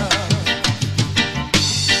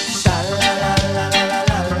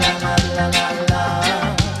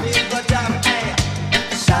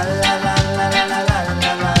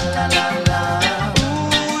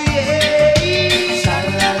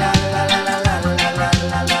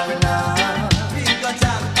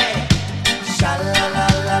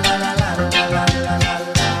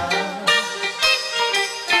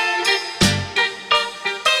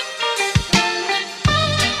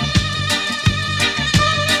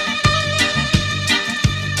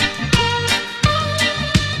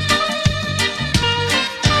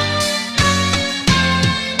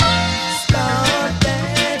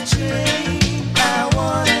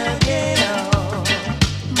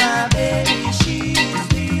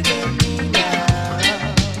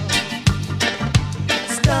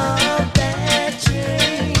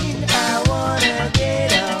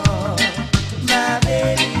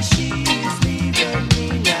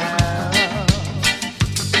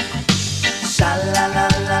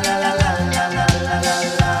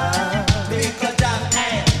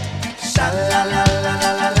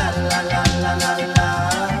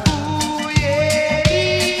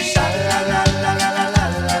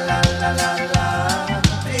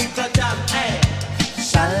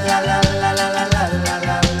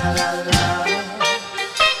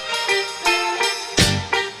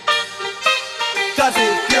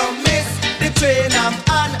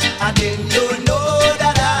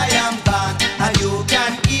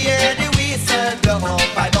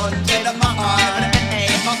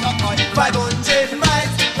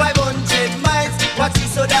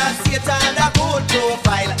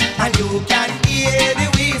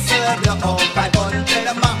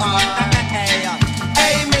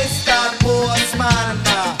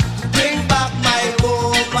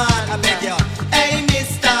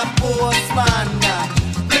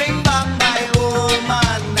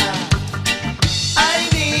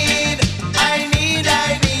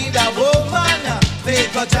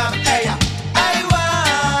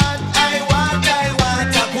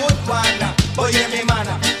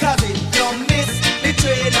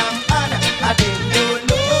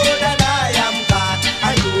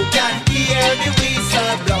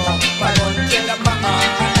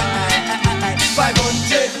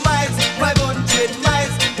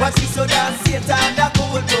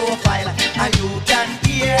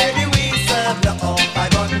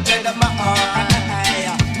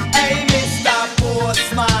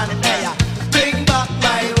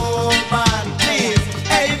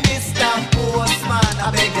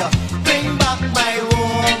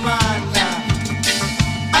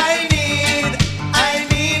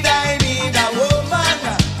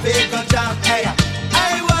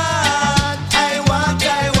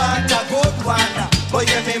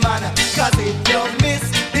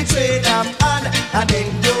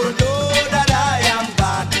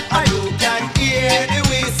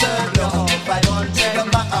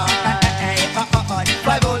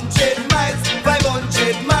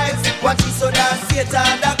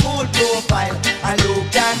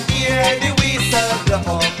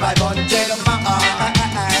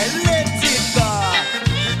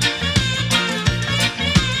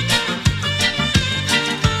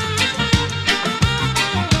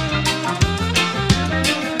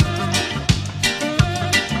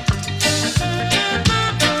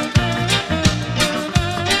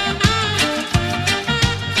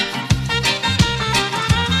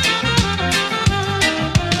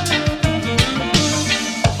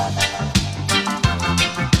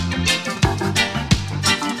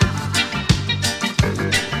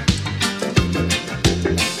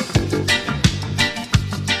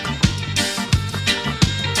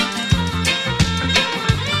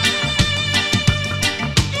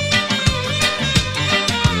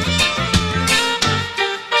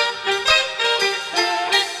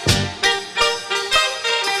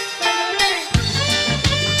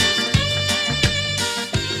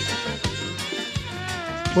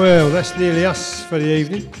 Well, that's nearly us for the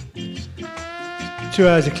evening. 2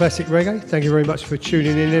 hours of classic reggae. Thank you very much for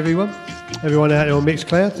tuning in, everyone. Everyone out there on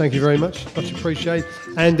Mixcloud, thank you very much. Much appreciated.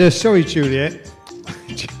 And sorry, Juliet.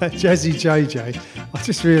 Jazzy JJ. I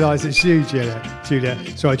just realised it's you,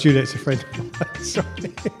 Juliet. Sorry, Juliet's a friend of mine.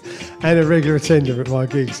 Sorry. And a regular attender at my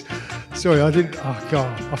gigs. Sorry, I didn't. Oh,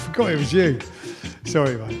 God. I forgot it was you.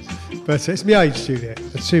 Sorry, mate. But it's my age, Juliet.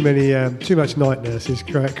 There's too much night nurses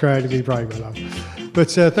crowding me brain, my love. But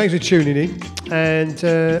thanks for tuning in. And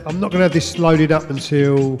I'm not going to have this loaded up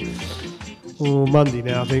until Monday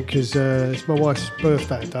now, I think, because it's my wife's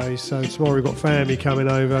birthday today. So tomorrow we've got family coming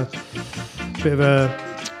over. Bit of a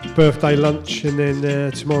birthday lunch, and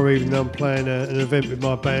then tomorrow evening I'm playing an event with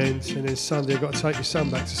my band, and then Sunday I've got to take my son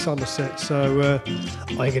back to Somerset, so I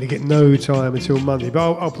ain't going to get no time until Monday,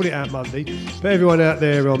 but I'll put it out Monday. But everyone out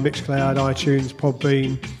there on Mixcloud, iTunes,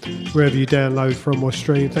 Podbean, wherever you download from or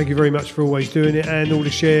stream, thank you very much for always doing it, and all the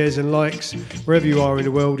shares and likes wherever you are in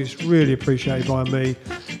the world. It's really appreciated by me,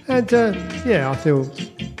 and I feel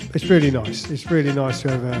it's really nice. It's really nice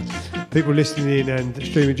to have people listening in and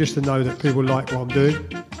streaming, just to know that people like what I'm doing.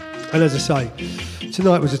 And as I say,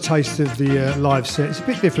 tonight was a taste of the live set. It's a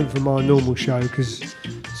bit different from my normal show because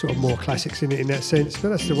sort of more classics in it in that sense, but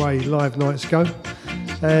that's the way live nights go.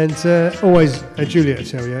 And always, and Juliet will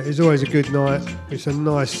tell you, it's always a good night. It's a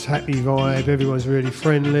nice, happy vibe. Everyone's really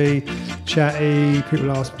friendly, chatty.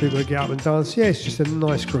 People ask people to get up and dance. Yeah, it's just a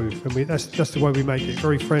nice groove, and that's the way we make it.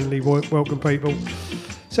 Very friendly, welcome people.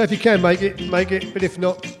 So if you can make it, but if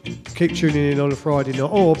not, keep tuning in on a Friday night,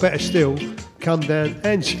 or better still, come down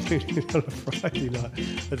and tune in on a Friday night.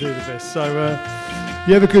 I do the best. So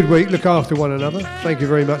you have a good week, look after one another. Thank you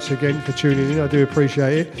very much again for tuning in, I do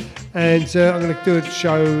appreciate it. And I'm going to do a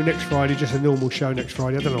show next Friday, just a normal show next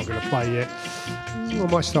Friday. I don't know what I'm going to play yet. I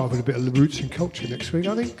might start with a bit of roots and culture next week,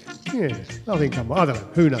 I think. Yeah, I think I might. I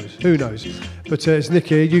don't know, who knows. But it's Nick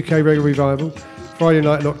here, UK Reggae Revival, Friday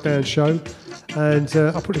night lockdown show. And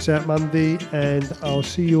I'll put this out Monday, and I'll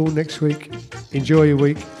see you all next week. Enjoy your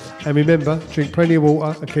week, and remember, drink plenty of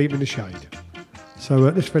water and keep in the shade. So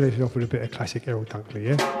let's finish it off with a bit of classic Errol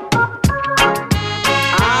Dunkley, yeah?